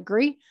the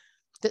category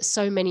that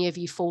so many of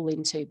you fall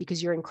into,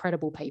 because you're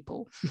incredible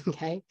people,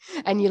 okay?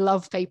 And you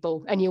love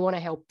people and you want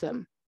to help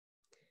them.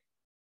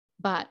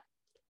 But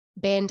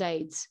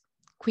band-aids,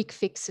 quick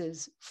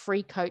fixes,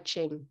 free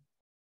coaching,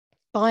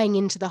 buying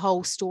into the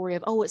whole story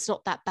of, oh, it's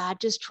not that bad,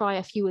 just try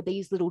a few of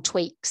these little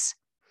tweaks.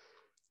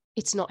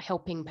 It's not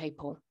helping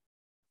people.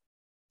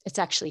 It's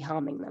actually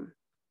harming them,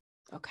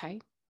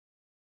 okay?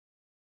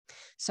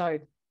 So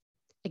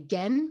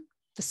again,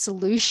 the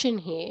solution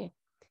here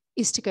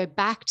is to go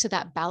back to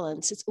that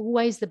balance. It's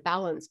always the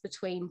balance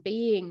between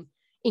being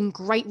in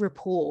great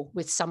rapport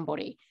with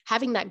somebody,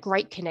 having that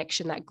great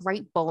connection, that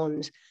great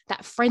bond,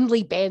 that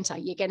friendly banter.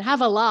 You can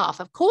have a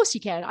laugh. Of course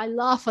you can. I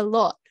laugh a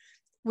lot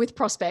with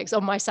prospects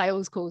on my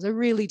sales calls. I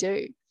really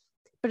do.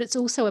 But it's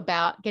also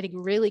about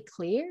getting really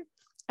clear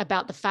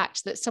about the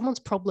fact that someone's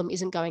problem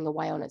isn't going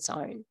away on its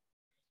own.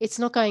 It's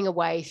not going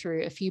away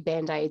through a few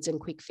band-aids and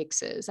quick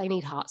fixes. They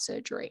need heart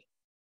surgery.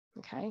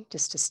 Okay,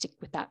 just to stick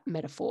with that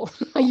metaphor.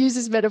 I use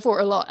this metaphor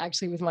a lot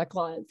actually with my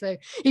clients. So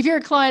if you're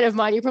a client of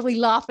mine, you're probably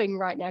laughing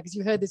right now because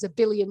you've heard this a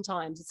billion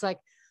times. It's like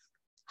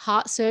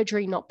heart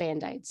surgery, not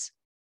band-aids.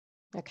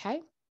 Okay,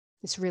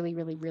 it's really,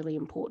 really, really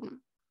important.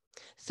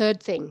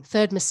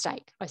 Third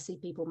mistake I see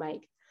people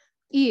make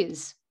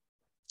is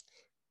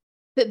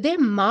that their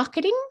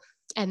marketing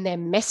and their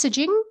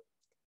messaging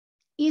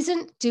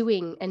isn't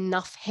doing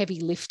enough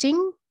heavy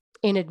lifting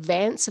in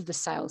advance of the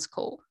sales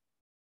call.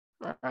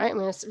 All right, I'm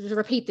going to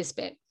repeat this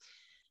bit,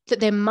 that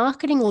their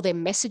marketing or their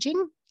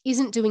messaging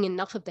isn't doing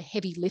enough of the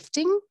heavy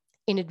lifting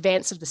in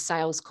advance of the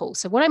sales call.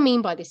 So what I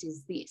mean by this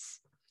is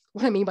this.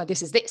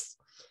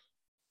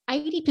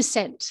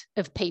 80%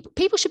 of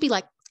people should be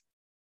like,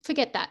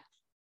 forget that.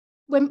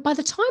 By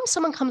the time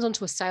someone comes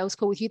onto a sales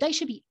call with you, they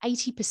should be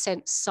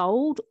 80%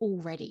 sold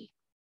already.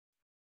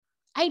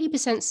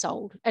 80%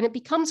 sold. And it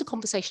becomes a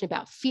conversation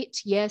about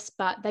fit, yes,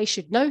 but they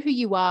should know who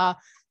you are.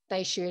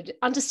 They should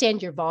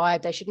understand your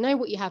vibe. They should know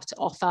what you have to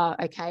offer.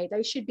 Okay.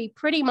 They should be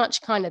pretty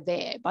much kind of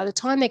there by the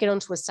time they get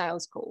onto a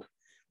sales call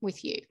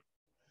with you.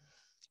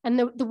 And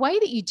the way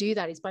that you do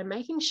that is by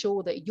making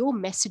sure that your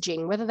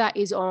messaging, whether that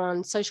is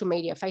on social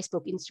media,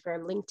 Facebook,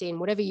 Instagram, LinkedIn,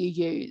 whatever you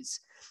use,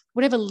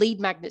 whatever lead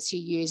magnets you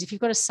use, if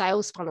you've got a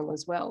sales funnel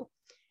as well,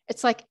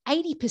 it's like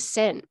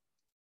 80%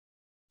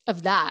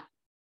 of that,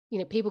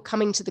 people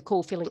coming to the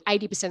call feeling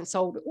 80%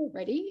 sold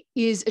already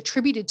is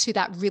attributed to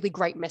that really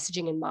great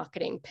messaging and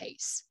marketing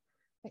piece.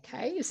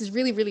 Okay. This is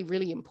really, really,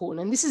 really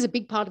important. And this is a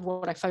big part of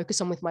what I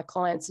focus on with my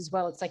clients as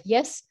well. It's like,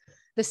 yes,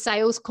 the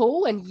sales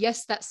call and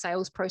yes, that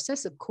sales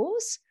process, of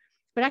course,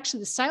 but actually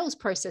the sales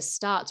process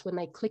starts when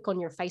they click on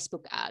your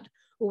Facebook ad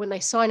or when they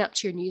sign up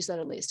to your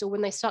newsletter list or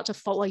when they start to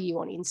follow you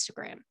on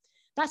Instagram.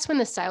 That's when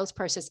the sales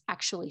process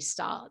actually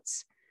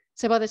starts.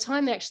 So by the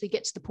time they actually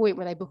get to the point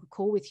where they book a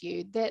call with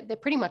you, they're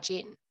pretty much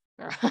in.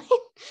 All right.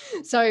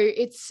 So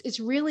it's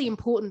really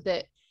important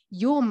that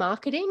your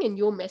marketing and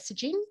your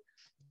messaging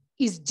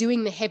is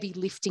doing the heavy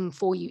lifting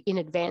for you in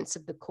advance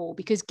of the call,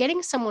 because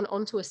getting someone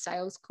onto a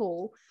sales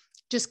call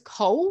just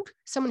cold,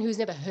 someone who's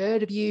never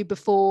heard of you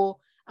before,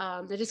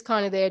 they're just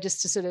kind of there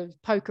just to sort of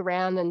poke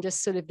around and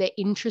just sort of they're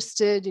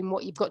interested in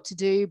what you've got to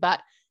do,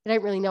 but they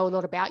don't really know a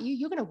lot about you.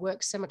 You're going to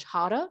work so much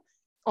harder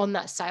on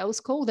that sales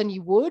call than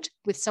you would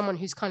with someone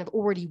who's kind of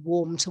already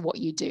warm to what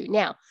you do.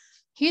 Now,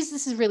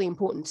 this is really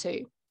important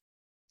too.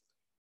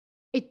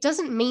 It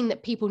doesn't mean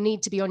that people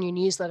need to be on your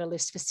newsletter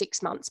list for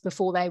 6 months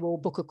before they will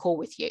book a call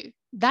with you.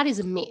 That is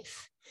a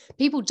myth.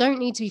 People don't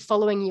need to be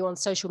following you on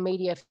social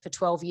media for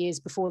 12 years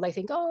before they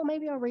think, oh,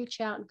 maybe I'll reach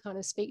out and kind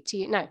of speak to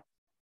you. No,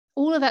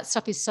 all of that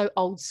stuff is so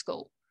old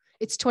school.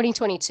 It's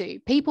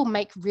 2022. People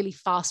make really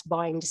fast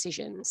buying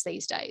decisions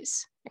these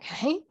days.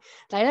 Okay.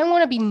 They don't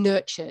want to be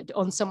nurtured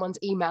on someone's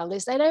email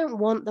list. They don't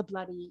want the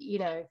bloody,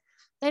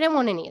 they don't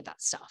want any of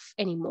that stuff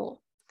anymore.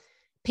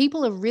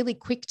 People are really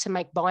quick to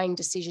make buying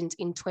decisions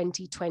in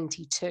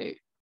 2022.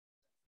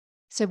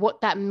 So what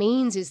that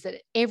means is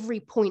that every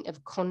point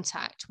of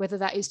contact, whether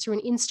that is through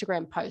an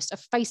Instagram post, a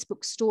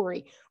Facebook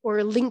story, or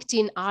a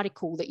LinkedIn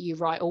article that you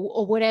write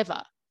or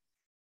whatever,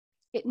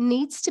 it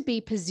needs to be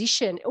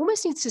positioned, it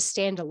almost needs to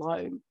stand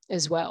alone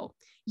as well.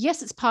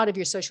 Yes, it's part of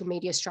your social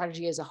media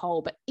strategy as a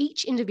whole, but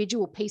each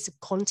individual piece of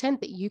content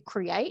that you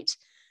create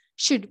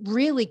should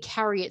really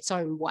carry its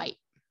own weight.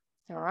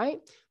 All right.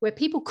 Where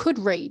people could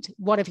read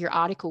one of your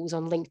articles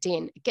on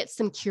LinkedIn, it gets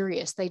them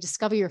curious. They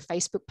discover your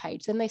Facebook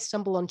page, then they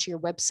stumble onto your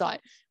website.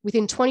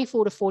 Within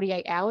 24 to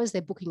 48 hours,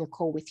 they're booking a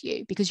call with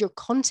you because your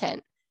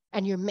content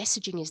and your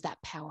messaging is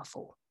that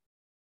powerful.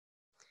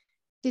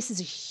 This is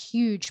a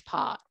huge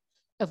part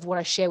of what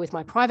I share with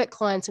my private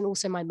clients and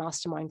also my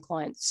mastermind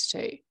clients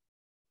too.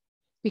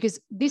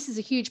 Because this is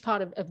a huge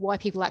part of why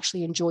people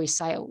actually enjoy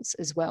sales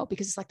as well,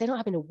 because it's like they're not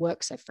having to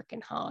work so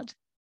freaking hard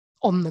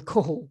on the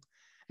call.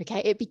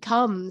 Okay, it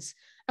becomes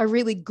a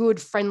really good,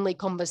 friendly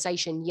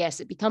conversation. Yes,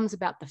 it becomes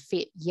about the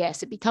fit.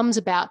 Yes, it becomes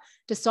about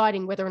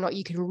deciding whether or not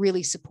you can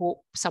really support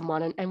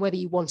someone and whether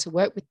you want to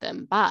work with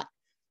them. But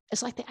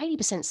it's like they're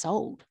 80%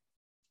 sold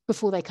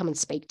before they come and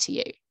speak to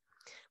you.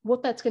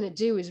 What that's going to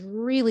do is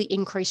really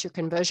increase your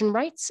conversion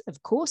rates.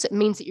 Of course, it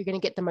means that you're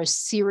going to get the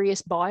most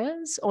serious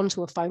buyers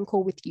onto a phone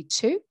call with you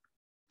too.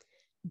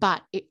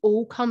 But it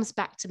all comes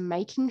back to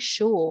making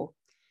sure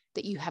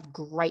that you have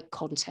great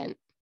content.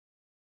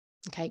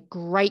 Okay,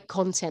 great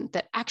content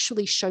that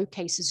actually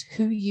showcases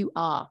who you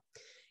are,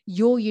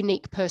 your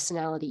unique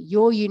personality,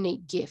 your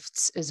unique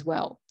gifts as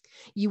well.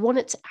 You want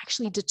it to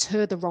actually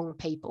deter the wrong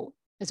people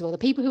as well. The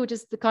people who are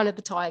just the kind of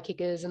the tire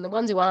kickers and the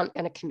ones who aren't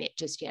going to commit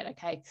just yet.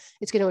 Okay,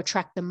 it's going to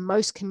attract the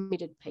most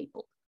committed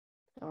people.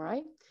 All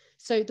right.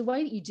 So the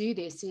way that you do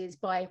this is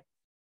by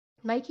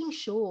making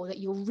sure that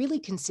you're really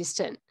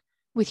consistent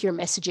with your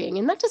messaging.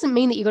 And that doesn't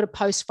mean that you've got to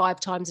post 5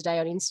 times a day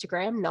on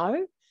Instagram.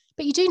 No.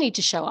 But you do need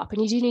to show up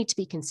and you do need to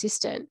be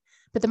consistent.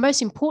 But the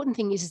most important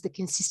thing is the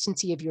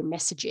consistency of your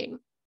messaging,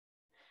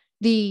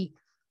 the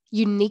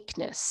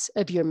uniqueness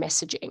of your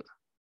messaging,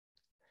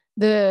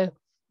 the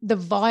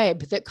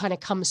vibe that kind of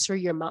comes through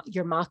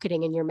your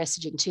marketing and your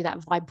messaging to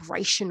that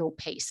vibrational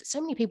piece that so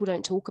many people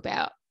don't talk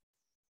about.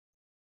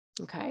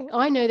 Okay.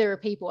 I know there are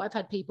people, I've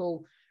had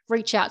people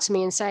reach out to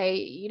me and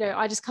say,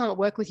 I just can't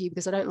work with you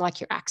because I don't like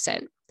your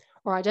accent,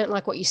 or I don't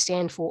like what you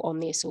stand for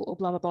on this, or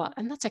blah, blah, blah.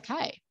 And that's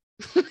okay.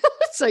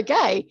 It's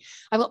okay.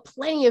 I've got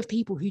plenty of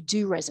people who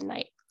do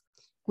resonate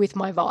with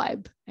my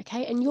vibe.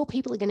 Okay. And your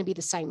people are going to be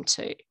the same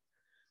too.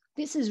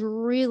 This is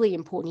really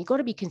important. You've got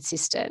to be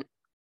consistent.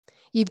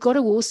 You've got to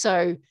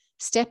also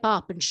step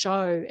up and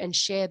show and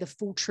share the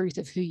full truth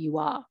of who you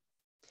are.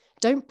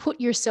 Don't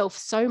put yourself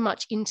so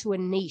much into a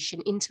niche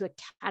and into a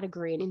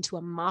category and into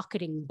a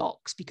marketing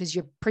box because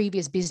your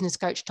previous business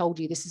coach told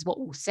you this is what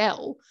will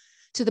sell,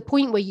 to the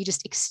point where you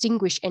just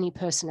extinguish any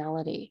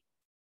personality.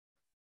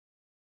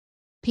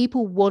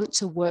 People want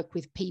to work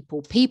with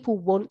people. People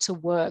want to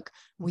work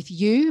with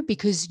you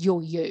because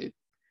you're you,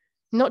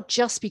 not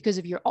just because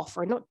of your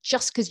offer, not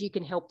just because you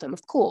can help them.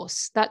 Of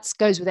course, that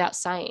goes without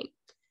saying.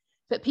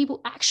 But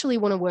people actually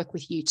want to work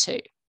with you too.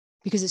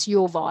 because it's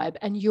your vibe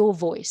and your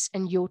voice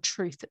and your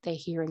truth that they're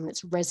hearing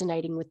that's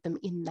resonating with them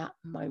in that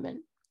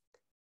moment.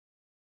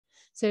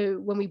 So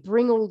when we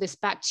bring all this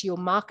back to your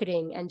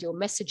marketing and your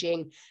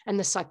messaging and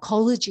the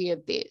psychology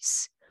of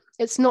this,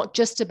 it's not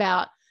just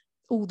about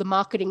all the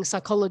marketing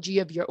psychology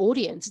of your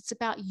audience. It's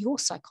about your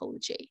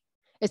psychology.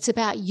 It's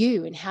about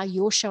you and how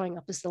you're showing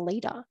up as the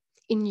leader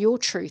in your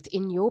truth,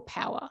 in your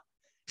power,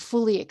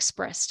 fully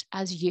expressed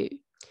as you,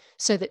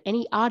 so that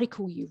any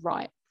article you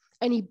write,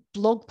 any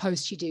blog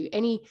post you do,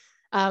 any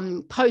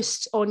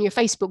post on your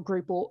Facebook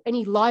group or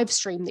any live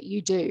stream that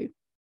you do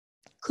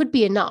could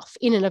be enough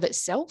in and of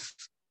itself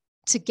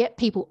to get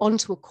people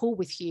onto a call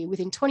with you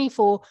within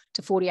 24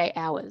 to 48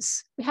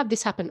 hours. We have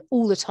this happen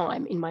all the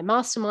time in my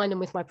mastermind and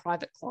with my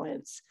private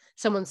clients.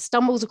 Someone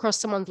stumbles across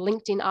someone's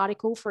LinkedIn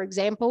article, for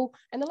example,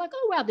 and they're like,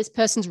 oh, wow, this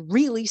person's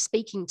really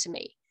speaking to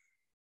me,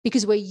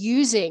 because we're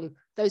using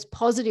those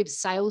positive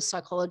sales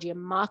psychology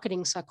and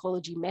marketing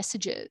psychology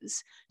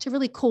messages to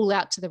really call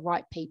out to the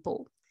right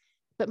people.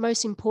 But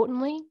most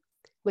importantly,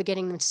 we're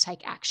getting them to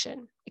take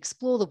action,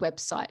 explore the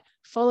website,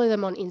 follow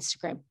them on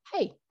Instagram.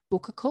 Hey,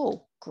 book a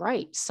call.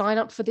 Great. Sign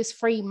up for this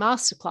free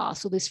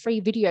masterclass or this free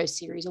video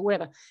series or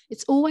whatever.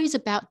 It's always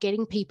about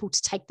getting people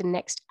to take the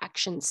next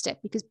action step,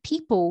 because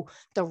people,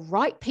 the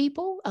right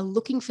people, are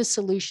looking for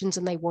solutions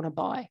and they want to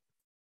buy.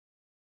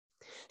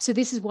 So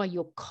this is why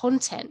your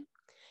content,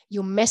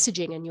 your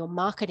messaging and your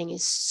marketing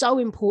is so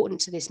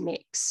important to this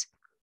mix.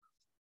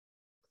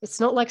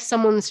 It's not like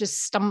someone's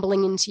just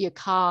stumbling into your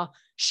car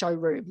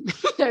showroom,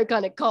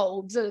 kind of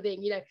cold sort of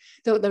thing.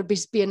 That would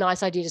be a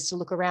nice idea just to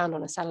look around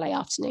on a Saturday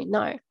afternoon.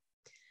 No,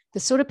 the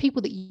sort of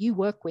people that you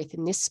work with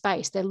in this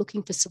space, they're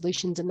looking for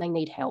solutions and they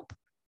need help.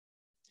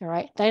 All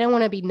right. They don't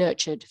want to be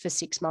nurtured for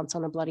 6 months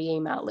on a bloody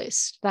email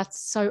list. That's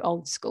so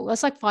old school.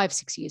 That's like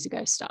 5-6 years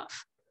ago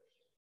stuff.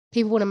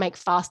 People want to make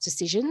fast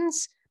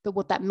decisions, but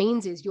what that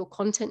means is your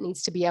content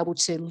needs to be able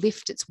to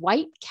lift its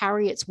weight,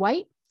 carry its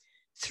weight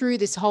through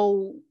this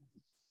whole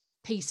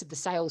piece of the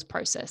sales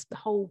process. The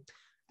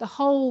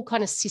whole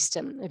kind of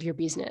system of your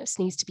business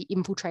needs to be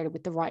infiltrated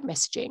with the right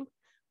messaging.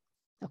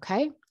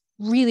 Okay.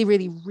 Really,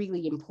 really,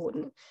 really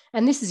important.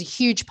 And this is a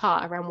huge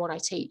part around what I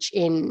teach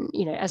in,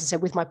 as I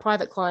said, with my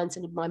private clients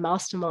and in my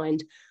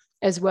mastermind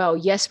as well.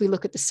 Yes, we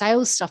look at the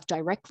sales stuff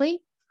directly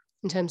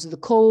in terms of the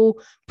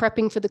call,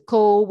 prepping for the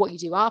call, what you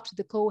do after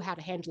the call, how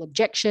to handle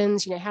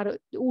objections, how to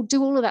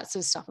do all of that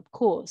sort of stuff, of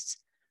course.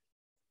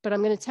 But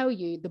I'm going to tell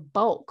you the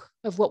bulk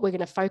of what we're going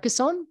to focus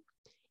on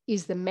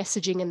is the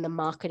messaging and the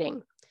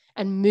marketing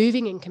and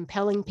moving and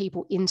compelling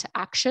people into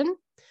action.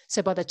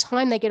 So by the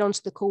time they get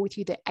onto the call with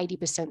you, they're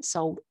 80%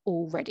 sold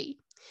already.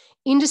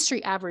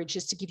 Industry average,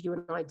 just to give you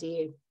an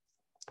idea,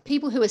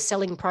 people who are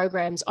selling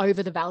programs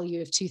over the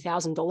value of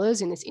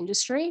 $2,000 in this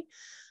industry,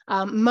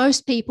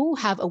 most people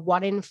have a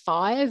 1 in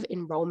 5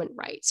 enrollment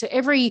rate. So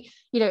every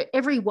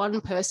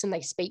one person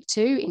they speak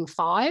to in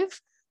 5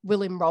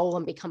 will enroll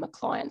and become a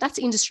client. That's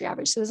industry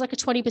average. So there's like a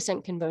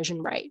 20%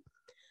 conversion rate.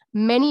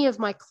 Many of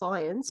my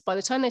clients, by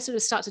the time they sort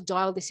of start to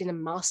dial this in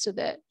and master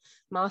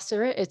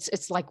it,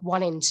 it's like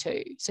 1 in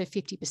 2. So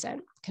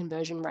 50%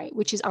 conversion rate,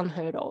 which is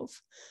unheard of.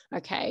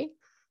 Okay.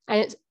 And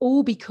it's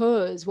all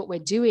because what we're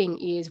doing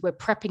is we're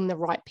prepping the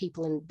right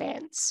people in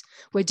advance.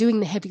 We're doing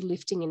the heavy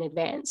lifting in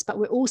advance, but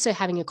we're also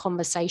having a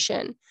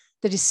conversation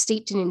that is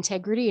steeped in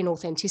integrity and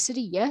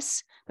authenticity.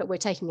 Yes, but we're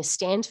taking a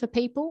stand for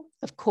people.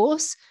 Of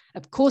course,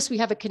 we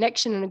have a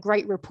connection and a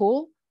great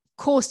rapport. Of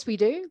course we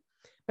do.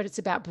 But it's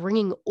about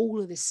bringing all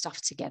of this stuff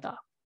together,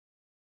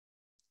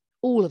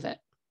 all of it,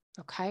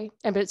 okay?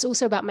 But it's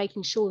also about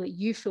making sure that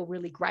you feel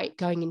really great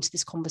going into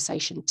this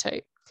conversation too.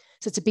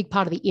 So it's a big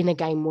part of the inner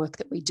game work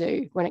that we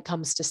do when it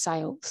comes to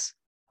sales,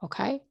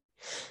 okay?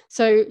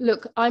 So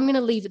look, I'm going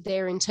to leave it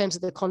there in terms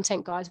of the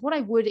content, guys. What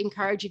I would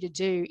encourage you to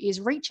do is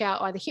reach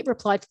out, either hit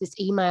reply to this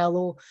email,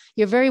 or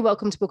you're very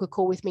welcome to book a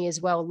call with me as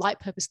well,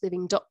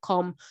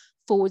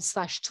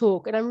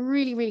 lightpurposeliving.com/talk. And I'm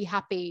really, really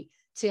happy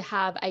to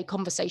have a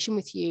conversation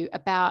with you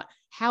about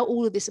how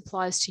all of this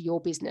applies to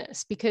your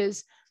business,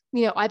 because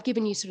I've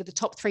given you sort of the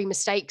top 3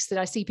 mistakes that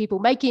I see people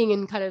making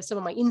and kind of some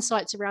of my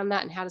insights around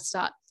that and how to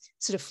start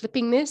sort of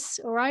flipping this.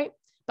 All right.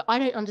 But I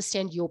don't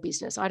understand your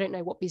business. I don't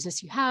know what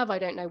business you have. I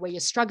don't know where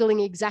you're struggling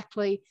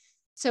exactly.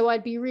 So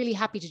I'd be really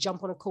happy to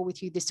jump on a call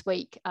with you this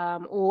week.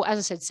 Or as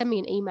I said, send me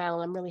an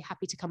email. I'm really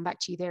happy to come back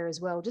to you there as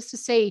well, just to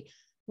see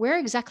where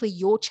exactly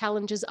your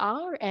challenges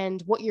are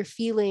and what you're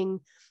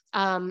feeling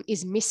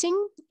is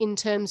missing in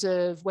terms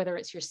of whether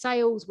it's your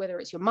sales, whether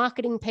it's your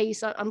marketing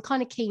piece. I'm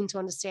kind of keen to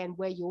understand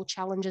where your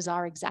challenges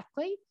are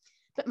exactly.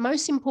 But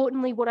most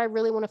importantly, what I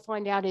really want to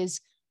find out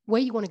is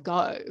where you want to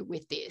go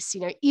with this.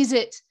 Is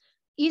it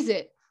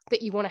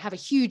that you want to have a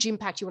huge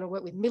impact, you want to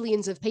work with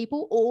millions of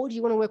people, or do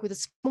you want to work with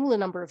a smaller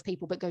number of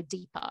people but go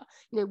deeper?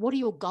 What are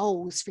your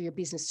goals for your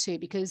business too?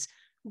 Because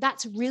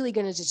that's really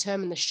going to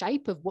determine the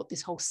shape of what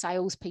this whole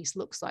sales piece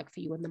looks like for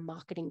you and the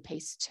marketing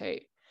piece too.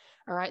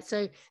 All right.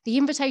 So the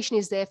invitation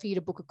is there for you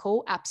to book a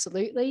call.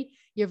 Absolutely.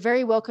 You're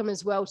very welcome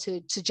as well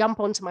to jump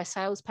onto my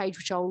sales page,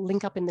 which I'll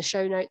link up in the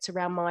show notes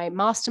around my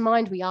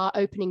mastermind. We are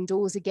opening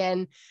doors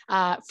again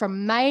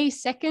from May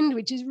 2nd,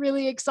 which is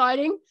really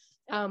exciting.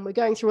 We're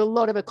going through a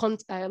lot of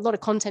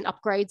content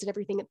upgrades and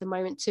everything at the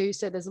moment too.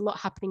 So there's a lot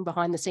happening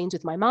behind the scenes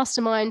with my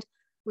mastermind,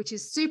 which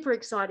is super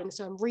exciting.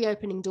 So I'm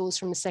reopening doors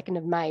from the 2nd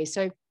of May.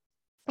 So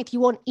if you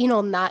want in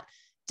on that,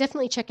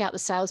 definitely check out the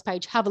sales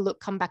page, have a look,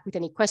 come back with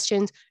any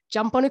questions,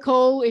 jump on a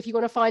call if you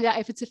want to find out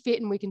if it's a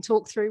fit, and we can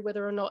talk through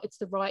whether or not it's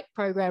the right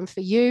program for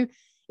you.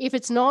 If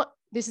it's not,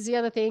 this is the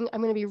other thing,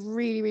 I'm going to be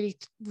really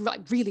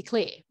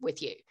clear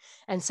with you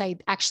and say,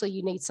 actually,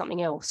 you need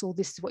something else, or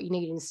this is what you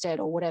need instead,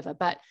 or whatever.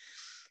 But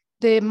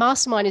the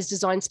mastermind is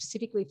designed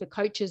specifically for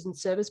coaches and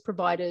service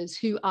providers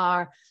who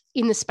are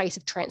in the space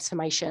of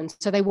transformation.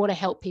 So they want to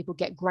help people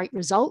get great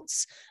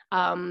results. They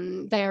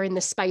are in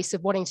the space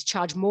of wanting to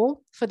charge more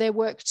for their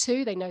work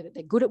too. They know that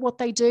they're good at what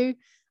they do,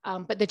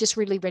 but they're just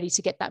really ready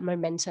to get that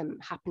momentum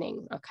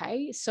happening.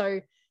 Okay.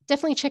 So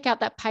definitely check out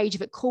that page.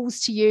 If it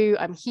calls to you,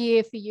 I'm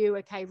here for you.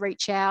 Okay.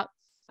 Reach out,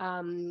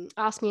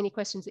 ask me any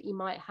questions that you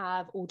might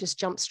have, or just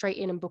jump straight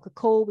in and book a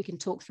call. We can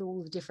talk through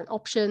all the different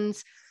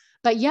options.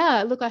 But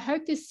yeah, look, I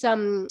hope this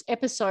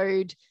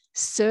episode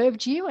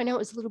served you. I know it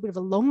was a little bit of a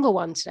longer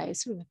one today,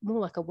 sort of more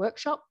like a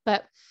workshop,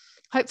 but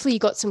hopefully you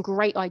got some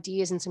great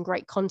ideas and some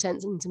great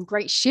content and some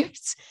great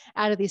shifts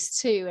out of this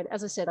too. And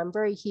as I said, I'm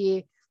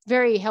very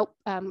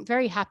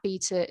happy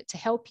to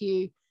help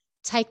you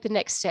take the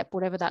next step,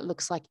 whatever that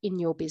looks like in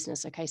your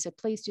business. Okay, so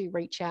please do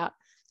reach out.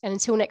 And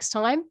until next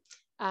time,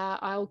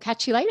 I'll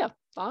catch you later.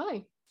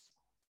 Bye.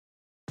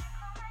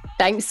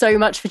 Thanks so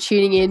much for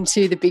tuning in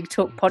to the Big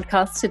Talk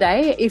podcast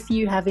today. If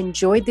you have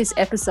enjoyed this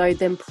episode,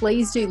 then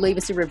please do leave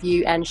us a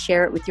review and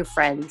share it with your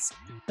friends.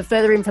 For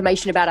further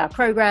information about our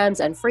programs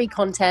and free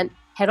content,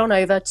 head on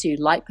over to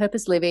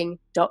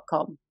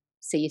lightpurposeliving.com.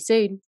 See you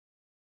soon.